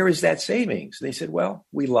 where is that savings? They said, well,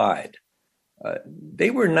 we lied. They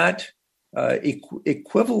were not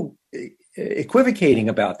equivocating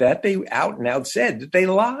about that. They out and out said that they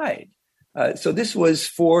lied. So this was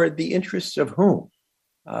for the interests of whom?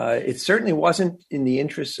 It certainly wasn't in the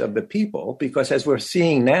interests of the people, because as we're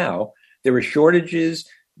seeing now, there are shortages,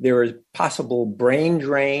 there is possible brain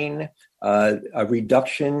drain, a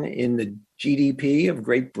reduction in the GDP of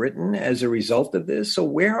Great Britain as a result of this. So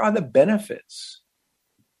where are the benefits?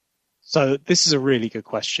 So this is a really good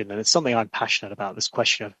question, and it's something I'm passionate about, this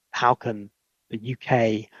question of how can the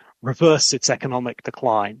UK reverse its economic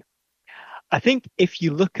decline? I think if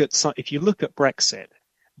you look at Brexit,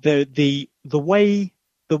 the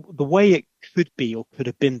way it could be or could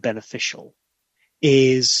have been beneficial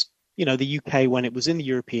is, the UK, when it was in the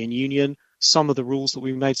European Union, some of the rules that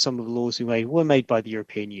we made, some of the laws we made were made by the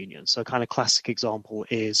European Union. So a kind of classic example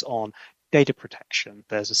is on data protection.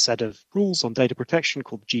 There's a set of rules on data protection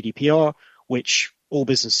called GDPR, which all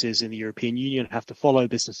businesses in the European Union have to follow.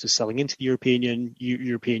 Businesses selling into the European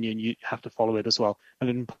Union, you have to follow it as well. And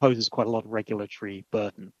it imposes quite a lot of regulatory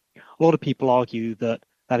burden. A lot of people argue that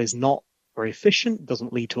that is not very efficient,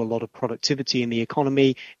 doesn't lead to a lot of productivity in the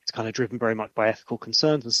economy. It's kind of driven very much by ethical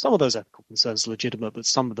concerns, and some of those ethical concerns are legitimate, but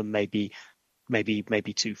some of them may be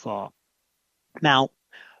too far. Now,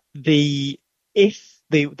 the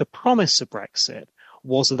promise of Brexit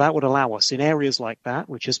was that would allow us in areas like that,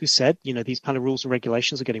 which, as we said, these kind of rules and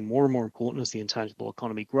regulations are getting more and more important as the intangible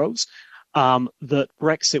economy grows. That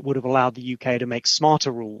Brexit would have allowed the UK to make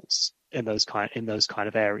smarter rules in those kind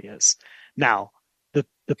of areas. Now,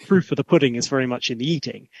 the proof of the pudding is very much in the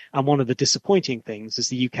eating. And one of the disappointing things is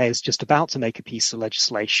the UK is just about to make a piece of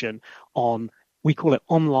legislation on, we call it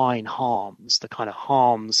online harms, the kind of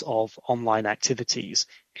harms of online activities.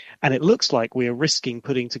 And it looks like we are risking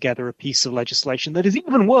putting together a piece of legislation that is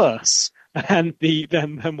even worse than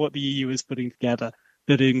what the EU is putting together,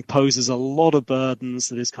 that imposes a lot of burdens,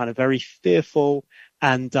 that is kind of very fearful.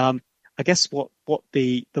 And I guess what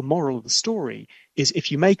the moral of the story is,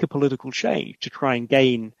 if you make a political change to try and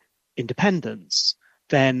gain independence,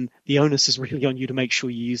 then the onus is really on you to make sure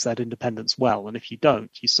you use that independence well. And if you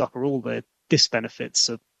don't, you suffer all the disbenefits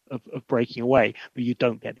of breaking away, but you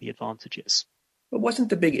don't get the advantages. But wasn't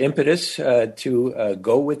the big impetus to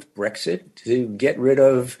go with Brexit to get rid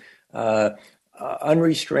of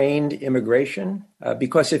unrestrained immigration?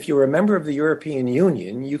 Because if you're a member of the European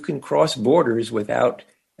Union, you can cross borders without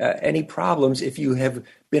any problems if you have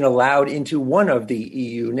been allowed into one of the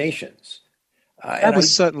EU nations. That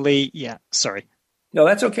was certainly, yeah, sorry. No,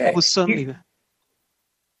 that's okay. That was certainly...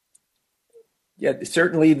 Yeah,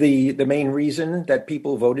 certainly the main reason that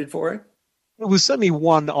people voted for it? It was certainly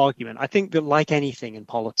one argument. I think that, like anything in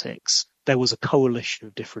politics, there was a coalition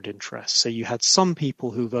of different interests. So you had some people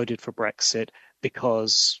who voted for Brexit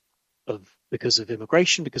because of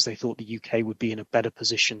immigration, because they thought the UK would be in a better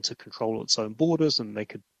position to control its own borders and they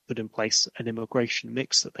could put in place an immigration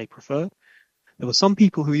mix that they preferred. There were some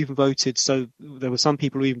people who even voted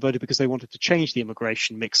because they wanted to change the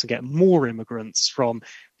immigration mix and get more immigrants from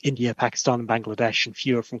India, Pakistan, and Bangladesh, and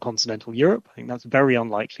fewer from continental Europe. I think that's very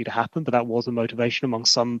unlikely to happen, but that was a motivation among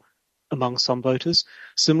some voters.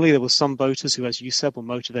 Similarly, there were some voters who, as you said, were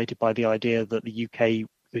motivated by the idea that the UK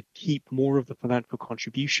could keep more of the financial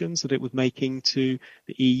contributions that it was making to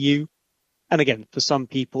the EU. And again, for some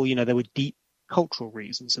people, there were deep cultural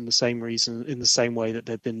reasons, in the same way that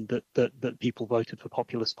there've been that people voted for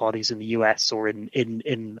populist parties in the US or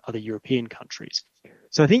in other European countries.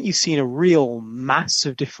 So I think you've seen a real mass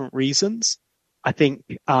of different reasons. I think,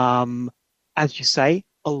 as you say,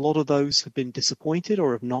 a lot of those have been disappointed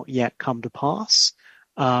or have not yet come to pass.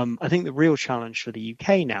 I think the real challenge for the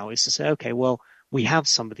UK now is to say, okay, well, we have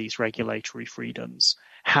some of these regulatory freedoms.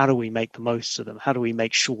 How do we make the most of them? How do we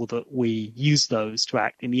make sure that we use those to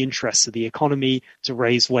act in the interests of the economy, to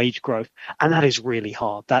raise wage growth? And that is really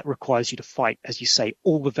hard. That requires you to fight, as you say,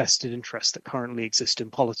 all the vested interests that currently exist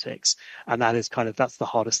in politics. And that's the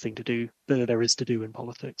hardest thing to do that there is to do in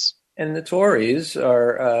politics. And the Tories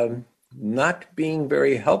are not being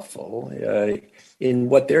very helpful in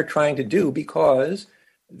what they're trying to do, because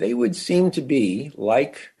they would seem to be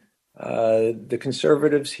like the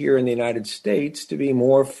conservatives here in the United States, to be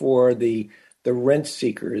more for the rent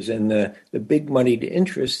seekers and the big moneyed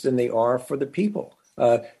interests than they are for the people.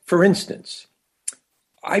 For instance,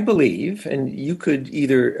 I believe, and you could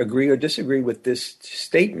either agree or disagree with this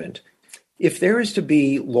statement, if there is to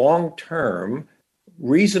be long-term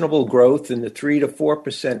reasonable growth in the 3 to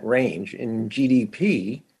 4% range in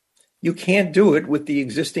GDP, you can't do it with the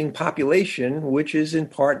existing population, which is in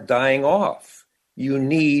part dying off. You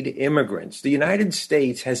need immigrants. The United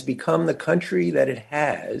States has become the country that it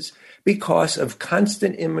has because of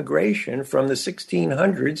constant immigration from the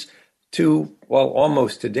 1600s to, well,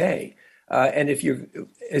 almost today. And if you're,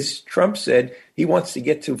 as Trump said, he wants to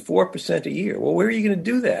get to 4% a year. Well, where are you going to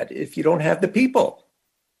do that if you don't have the people?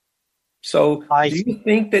 So do you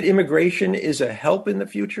think that immigration is a help in the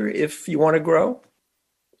future if you want to grow?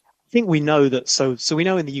 I think we know that. So we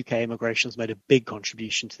know in the UK, immigration has made a big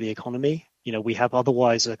contribution to the economy. We have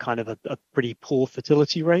otherwise a kind of a pretty poor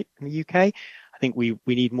fertility rate in the UK. I think we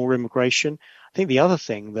need more immigration. I think the other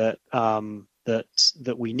thing that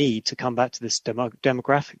that we need to come back to this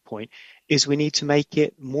demographic point is we need to make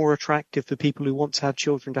it more attractive for people who want to have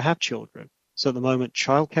children to have children. So at the moment,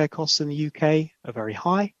 childcare costs in the UK are very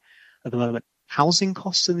high. At the moment, housing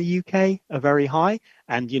costs in the UK are very high.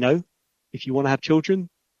 And, if you want to have children,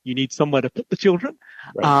 you need somewhere to put the children.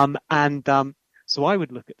 Right. So I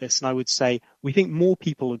would look at this and I would say, we think more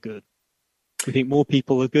people are good. We think more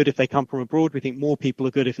people are good if they come from abroad. We think more people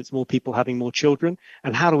are good if it's more people having more children.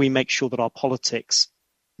 And how do we make sure that our politics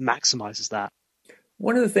maximizes that?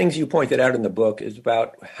 One of the things you pointed out in the book is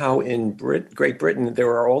about how in Great Britain there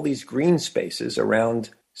are all these green spaces around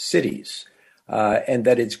cities, and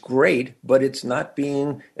that it's great, but it's not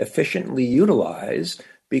being efficiently utilized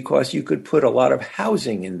because you could put a lot of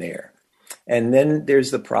housing in there. And then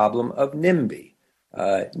there's the problem of NIMBY,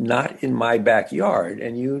 not in my backyard.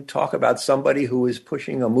 And you talk about somebody who is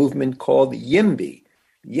pushing a movement called YIMBY,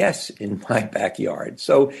 yes, in my backyard.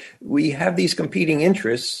 So we have these competing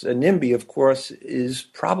interests. NIMBY, of course, is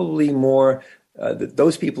probably more,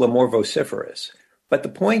 those people are more vociferous. But the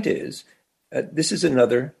point is, this is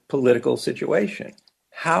another political situation.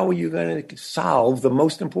 How are you going to solve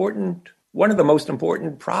one of the most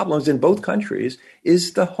important problems in both countries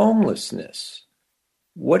is the homelessness?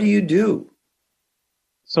 What do you do?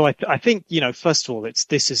 So I think, first of all,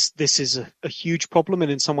 this is a huge problem,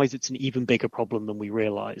 and in some ways it's an even bigger problem than we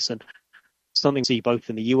realize. And something we see both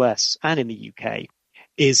in the US and in the UK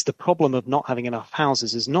is the problem of not having enough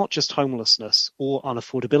houses is not just homelessness or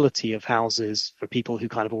unaffordability of houses for people who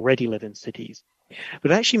kind of already live in cities,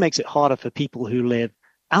 but it actually makes it harder for people who live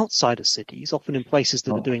outside of cities, often in places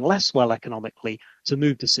that are doing less well economically, to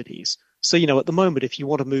move to cities. So, at the moment, if you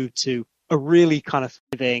want to move to a really kind of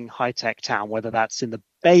thriving high-tech town, whether that's in the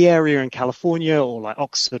Bay Area in California or like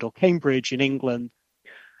Oxford or Cambridge in England,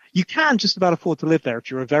 you can just about afford to live there if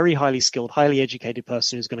you're a very highly skilled, highly educated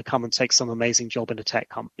person who's going to come and take some amazing job in a tech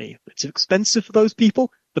company. It's expensive for those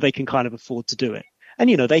people, but they can kind of afford to do it. And,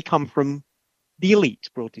 they come from the elite,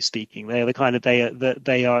 broadly speaking. They are the kind of,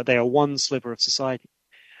 they are one sliver of society.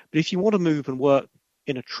 But if you want to move and work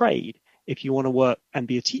in a trade, if you want to work and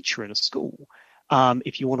be a teacher in a school,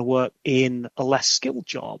 if you want to work in a less skilled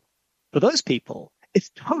job, for those people,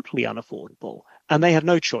 it's totally unaffordable, and they have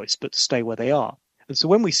no choice but to stay where they are. And so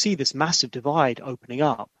when we see this massive divide opening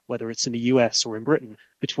up, whether it's in the US or in Britain,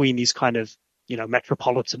 between these kind of,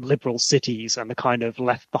 metropolitan liberal cities and the kind of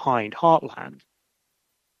left behind heartland,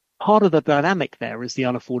 part of the dynamic there is the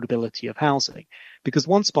unaffordability of housing, because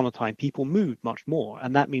once upon a time, people moved much more.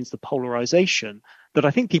 And that means the polarization that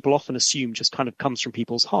I think people often assume just kind of comes from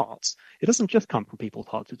people's hearts. It doesn't just come from people's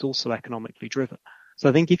hearts. It's also economically driven. So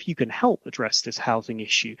I think if you can help address this housing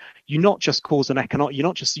issue, you not just cause an you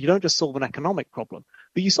don't just solve an economic problem,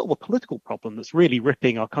 but you solve a political problem that's really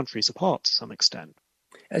ripping our countries apart to some extent.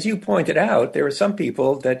 As you pointed out, there are some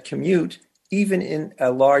people that commute, even in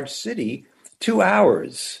a large city, 2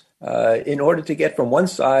 hours in order to get from one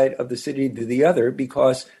side of the city to the other,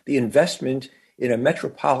 because the investment in a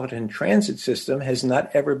metropolitan transit system has not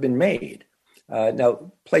ever been made.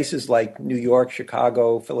 Now, places like New York,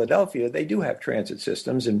 Chicago, Philadelphia, they do have transit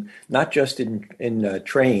systems, and not just in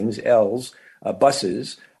trains, L's,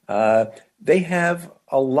 buses. They have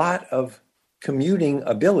a lot of commuting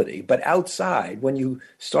ability, but outside, when you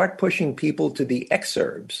start pushing people to the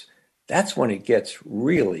exurbs, that's when it gets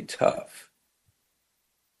really tough.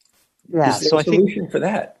 Yeah, is there a solution for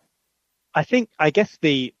that? I guess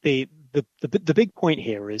the big point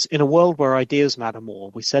here is, in a world where ideas matter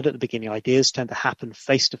more, we said at the beginning, ideas tend to happen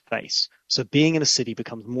face to face. So being in a city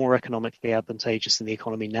becomes more economically advantageous in the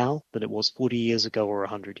economy now than it was 40 years ago or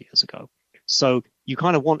 100 years ago. So you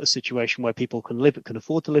kind of want a situation where people can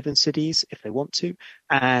afford to live in cities if they want to,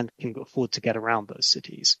 and can afford to get around those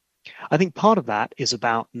cities. I think part of that is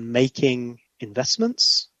about making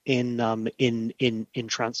investments in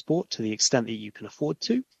transport to the extent that you can afford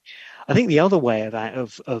to. I think the other way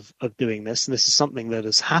of doing this, and this is something that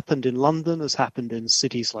has happened in London, has happened in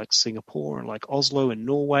cities like Singapore and like Oslo in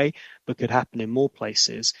Norway, but could happen in more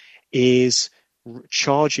places, is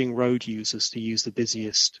charging road users to use the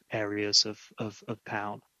busiest areas of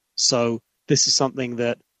town. So this is something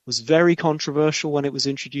that was very controversial when it was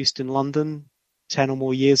introduced in London 10 or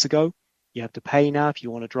more years ago. You have to pay now if you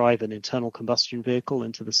want to drive an internal combustion vehicle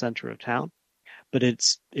into the center of town. But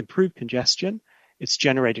it's improved congestion. It's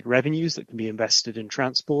generated revenues that can be invested in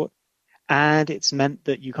transport. And it's meant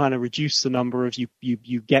that you kind of reduce the number of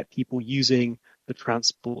you get people using the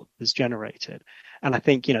transport that's generated. And I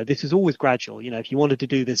think, this is always gradual. If you wanted to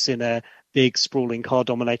do this in a big, sprawling,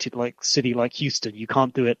 car-dominated city like Houston, you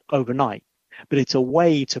can't do it overnight. but it's a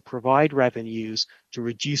way to provide revenues, to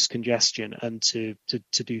reduce congestion, and to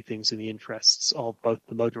do things in the interests of both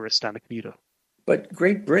the motorist and the commuter. But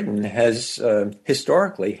Great Britain has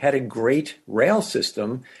historically had a great rail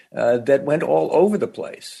system that went all over the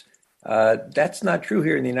place. That's not true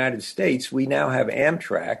here in the United States. We now have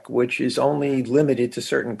Amtrak, which is only limited to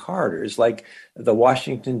certain corridors, like the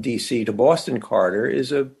Washington, D.C. to Boston corridor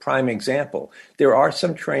is a prime example. There are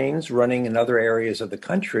some trains running in other areas of the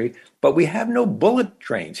country, but we have no bullet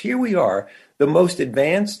trains. Here we are, the most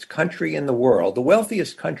advanced country in the world, the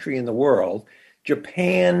wealthiest country in the world,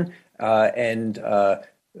 Japan and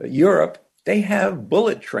Europe, they have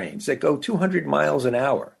bullet trains that go 200 miles an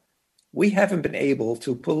hour. We haven't been able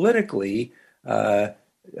to politically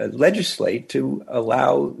legislate to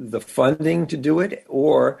allow the funding to do it,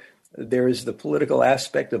 or there is the political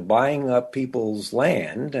aspect of buying up people's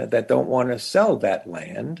land that don't want to sell that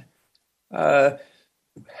land.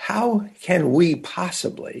 How can we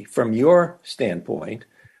possibly, from your standpoint,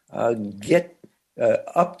 get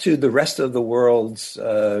up to the rest of the world's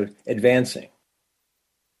advancing?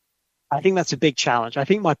 I think that's a big challenge. I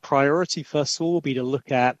think my priority, first of all, will be to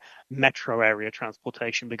look at metro area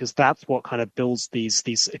transportation, because that's what kind of builds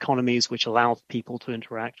these economies, which allows people to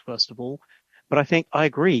interact, first of all. But I think I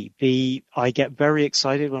agree. I get very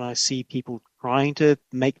excited when I see people trying to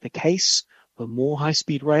make the case for more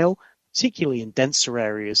high-speed rail, particularly in denser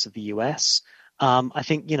areas of the US. I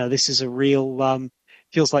think, this is a real,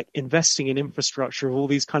 feels like investing in infrastructure of all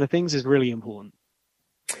these kind of things is really important.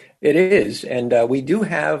 It is, and we do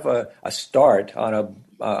have a start on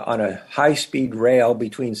a high-speed rail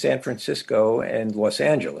between San Francisco and Los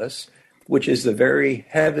Angeles, which is the very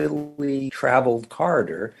heavily traveled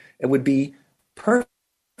corridor. It would be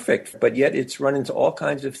perfect, but yet it's run into all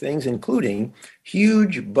kinds of things, including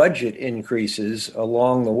huge budget increases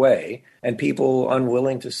along the way, and people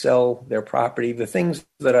unwilling to sell their property, the things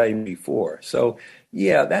that I mentioned before. So,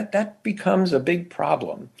 yeah, that becomes a big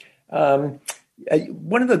problem.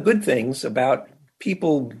 One of the good things about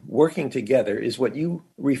people working together is what you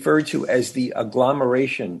refer to as the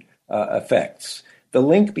agglomeration effects, the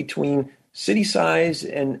link between city size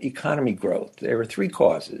and economy growth. There are three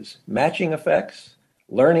causes: matching effects,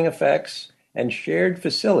 learning effects, and shared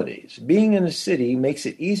facilities. Being in a city makes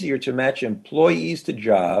it easier to match employees to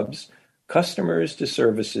jobs, customers to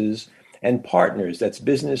services, and partners, that's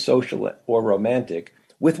business, social, or romantic,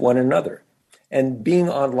 with one another. And being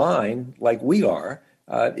online, like we are,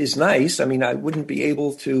 is nice. I mean, I wouldn't be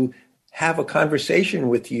able to have a conversation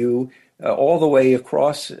with you all the way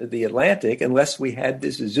across the Atlantic unless we had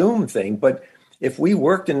this Zoom thing. But if we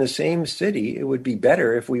worked in the same city, it would be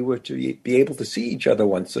better if we were to be able to see each other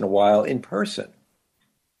once in a while in person.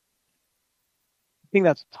 I think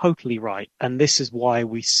that's totally right. And this is why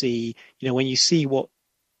we see, when you see what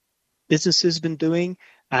businesses have been doing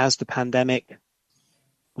as the pandemic,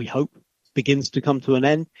 we hope, begins to come to an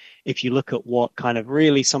end. If you look at what kind of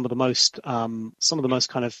really some of the most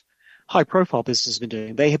kind of high profile businesses have been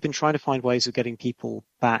doing, they have been trying to find ways of getting people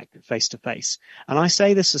back face to face. And I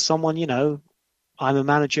say this as someone, I'm a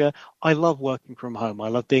manager. I love working from home. I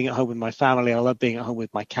love being at home with my family. I love being at home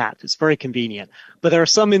with my cat. It's very convenient. But there are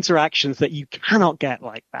some interactions that you cannot get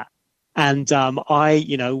like that. And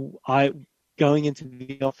I going into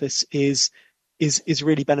the office is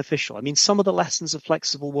really beneficial. I mean, some of the lessons of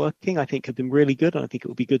flexible working, I think, have been really good, and I think it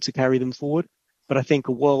would be good to carry them forward. But I think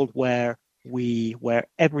a world where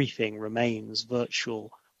everything remains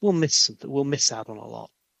virtual, we'll miss out on a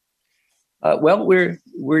lot. Well,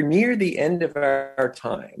 we're near the end of our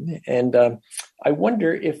time, and I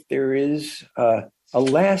wonder if there is a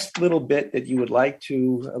last little bit that you would like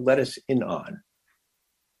to let us in on.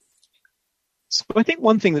 So I think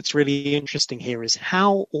one thing that's really interesting here is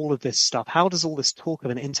how all of this stuff, how does all this talk of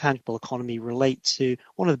an intangible economy relate to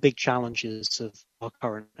one of the big challenges of our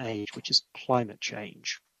current age, which is climate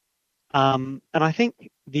change? And I think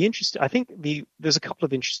there's a couple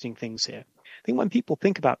of interesting things here. I think when people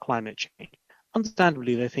think about climate change,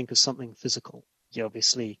 understandably, they think of something physical.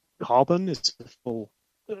 Obviously, carbon is a full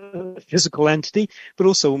physical entity, but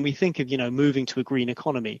also when we think of, moving to a green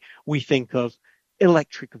economy, we think of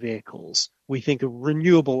electric vehicles, we think of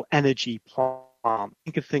renewable energy plants,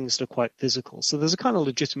 think of things that are quite physical. So there's a kind of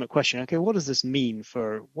legitimate question, okay, what does this mean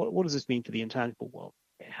for the intangible world?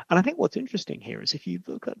 And I think what's interesting here is if you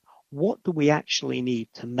look at what do we actually need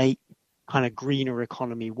to make kind of greener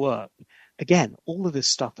economy work, again, all of this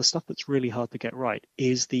stuff, the stuff that's really hard to get right,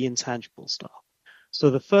 is the intangible stuff.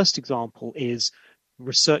 So the first example is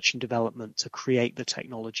research and development to create the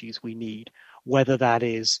technologies we need, whether that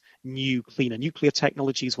is new, cleaner nuclear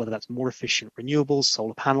technologies, whether that's more efficient renewables,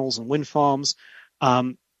 solar panels and wind farms,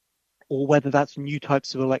 or whether that's new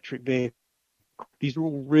types of electric vehicles. These are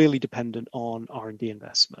all really dependent on R&D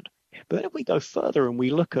investment. But then if we go further and we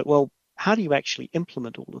look at, well, how do you actually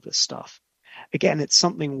implement all of this stuff? Again, it's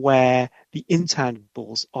something where the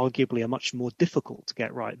intangibles arguably are much more difficult to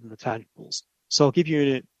get right than the tangibles. So I'll give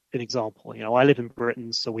you an example. I live in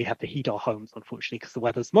Britain, so we have to heat our homes, unfortunately, because the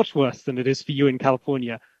weather's much worse than it is for you in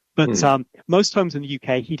California. But most homes in the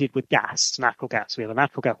UK heated with gas, natural gas. We have a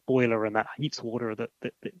natural gas boiler, and that heats water that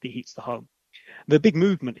heats the home. The big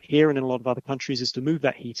movement here and in a lot of other countries is to move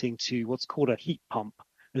that heating to what's called a heat pump.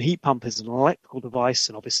 And a heat pump is an electrical device,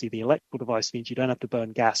 and obviously the electrical device means you don't have to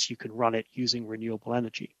burn gas. You can run it using renewable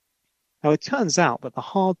energy. Now, it turns out that the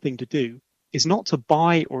hard thing to do is not to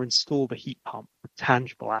buy or install the heat pump, the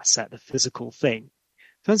tangible asset, the physical thing.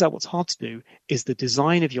 It turns out what's hard to do is the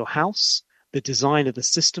design of your house, the design of the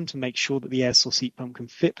system to make sure that the air source heat pump can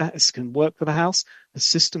fit that, can work for the house, the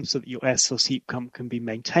system so that your air source heat pump can be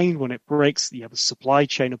maintained when it breaks, that you have a supply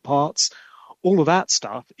chain of parts. All of that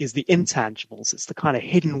stuff is the intangibles. It's the kind of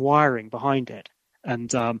hidden wiring behind it.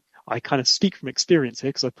 And I kind of speak from experience here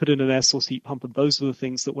because I put in an air source heat pump and those were the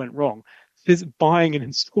things that went wrong. Buying and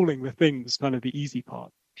installing the thing was kind of the easy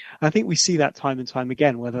part. I think we see that time and time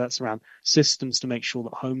again, whether that's around systems to make sure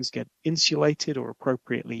that homes get insulated or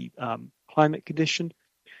appropriately climate conditioned,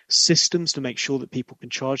 systems to make sure that people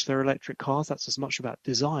can charge their electric cars. That's as much about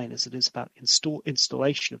design as it is about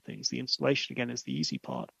installation of things. The installation, again, is the easy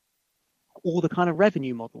part. Or the kind of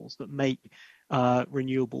revenue models that make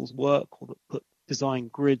renewables work, or that put design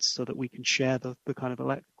grids so that we can share the kind of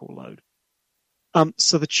electrical load.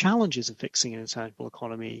 So the challenges of fixing an intangible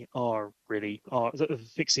economy getting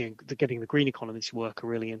the green economy to work are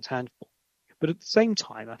really intangible. But at the same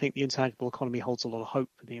time, I think the intangible economy holds a lot of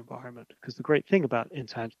hope for the environment, because the great thing about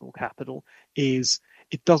intangible capital is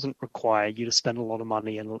it doesn't require you to spend a lot of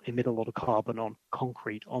money and emit a lot of carbon on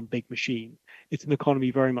concrete, on big machines. It's an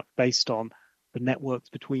economy very much based on the networks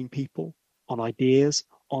between people, on ideas,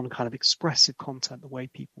 on kind of expressive content, the way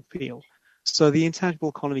people feel. So the intangible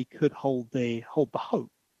economy could hold the hope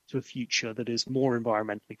to a future that is more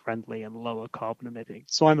environmentally friendly and lower carbon emitting.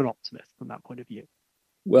 So I'm an optimist from that point of view.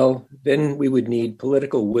 Well, then we would need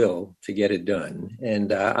political will to get it done.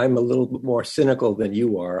 And I'm a little bit more cynical than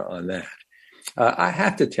you are on that. I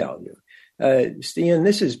have to tell you, Stian,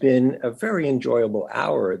 this has been a very enjoyable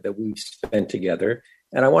hour that we've spent together.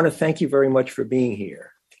 And I want to thank you very much for being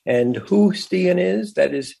here. And who Stian is,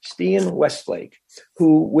 that is Stian Westlake,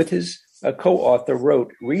 who with his co-author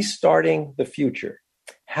wrote Restarting the Future,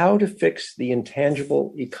 How to Fix the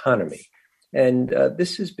Intangible Economy. And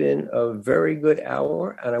this has been a very good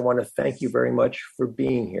hour, and I want to thank you very much for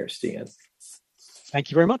being here, Stian.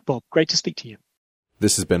 Thank you very much, Bob. Great to speak to you.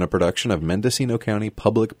 This has been a production of Mendocino County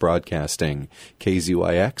Public Broadcasting,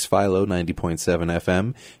 KZYX Philo 90.7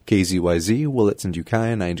 FM, KZYZ Willits and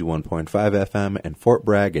Ukiah 91.5 FM, and Fort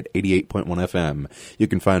Bragg at 88.1 FM. You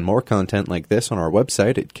can find more content like this on our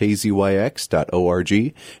website at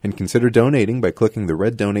kzyx.org, and consider donating by clicking the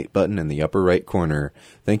red donate button in the upper right corner.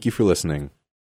 Thank you for listening.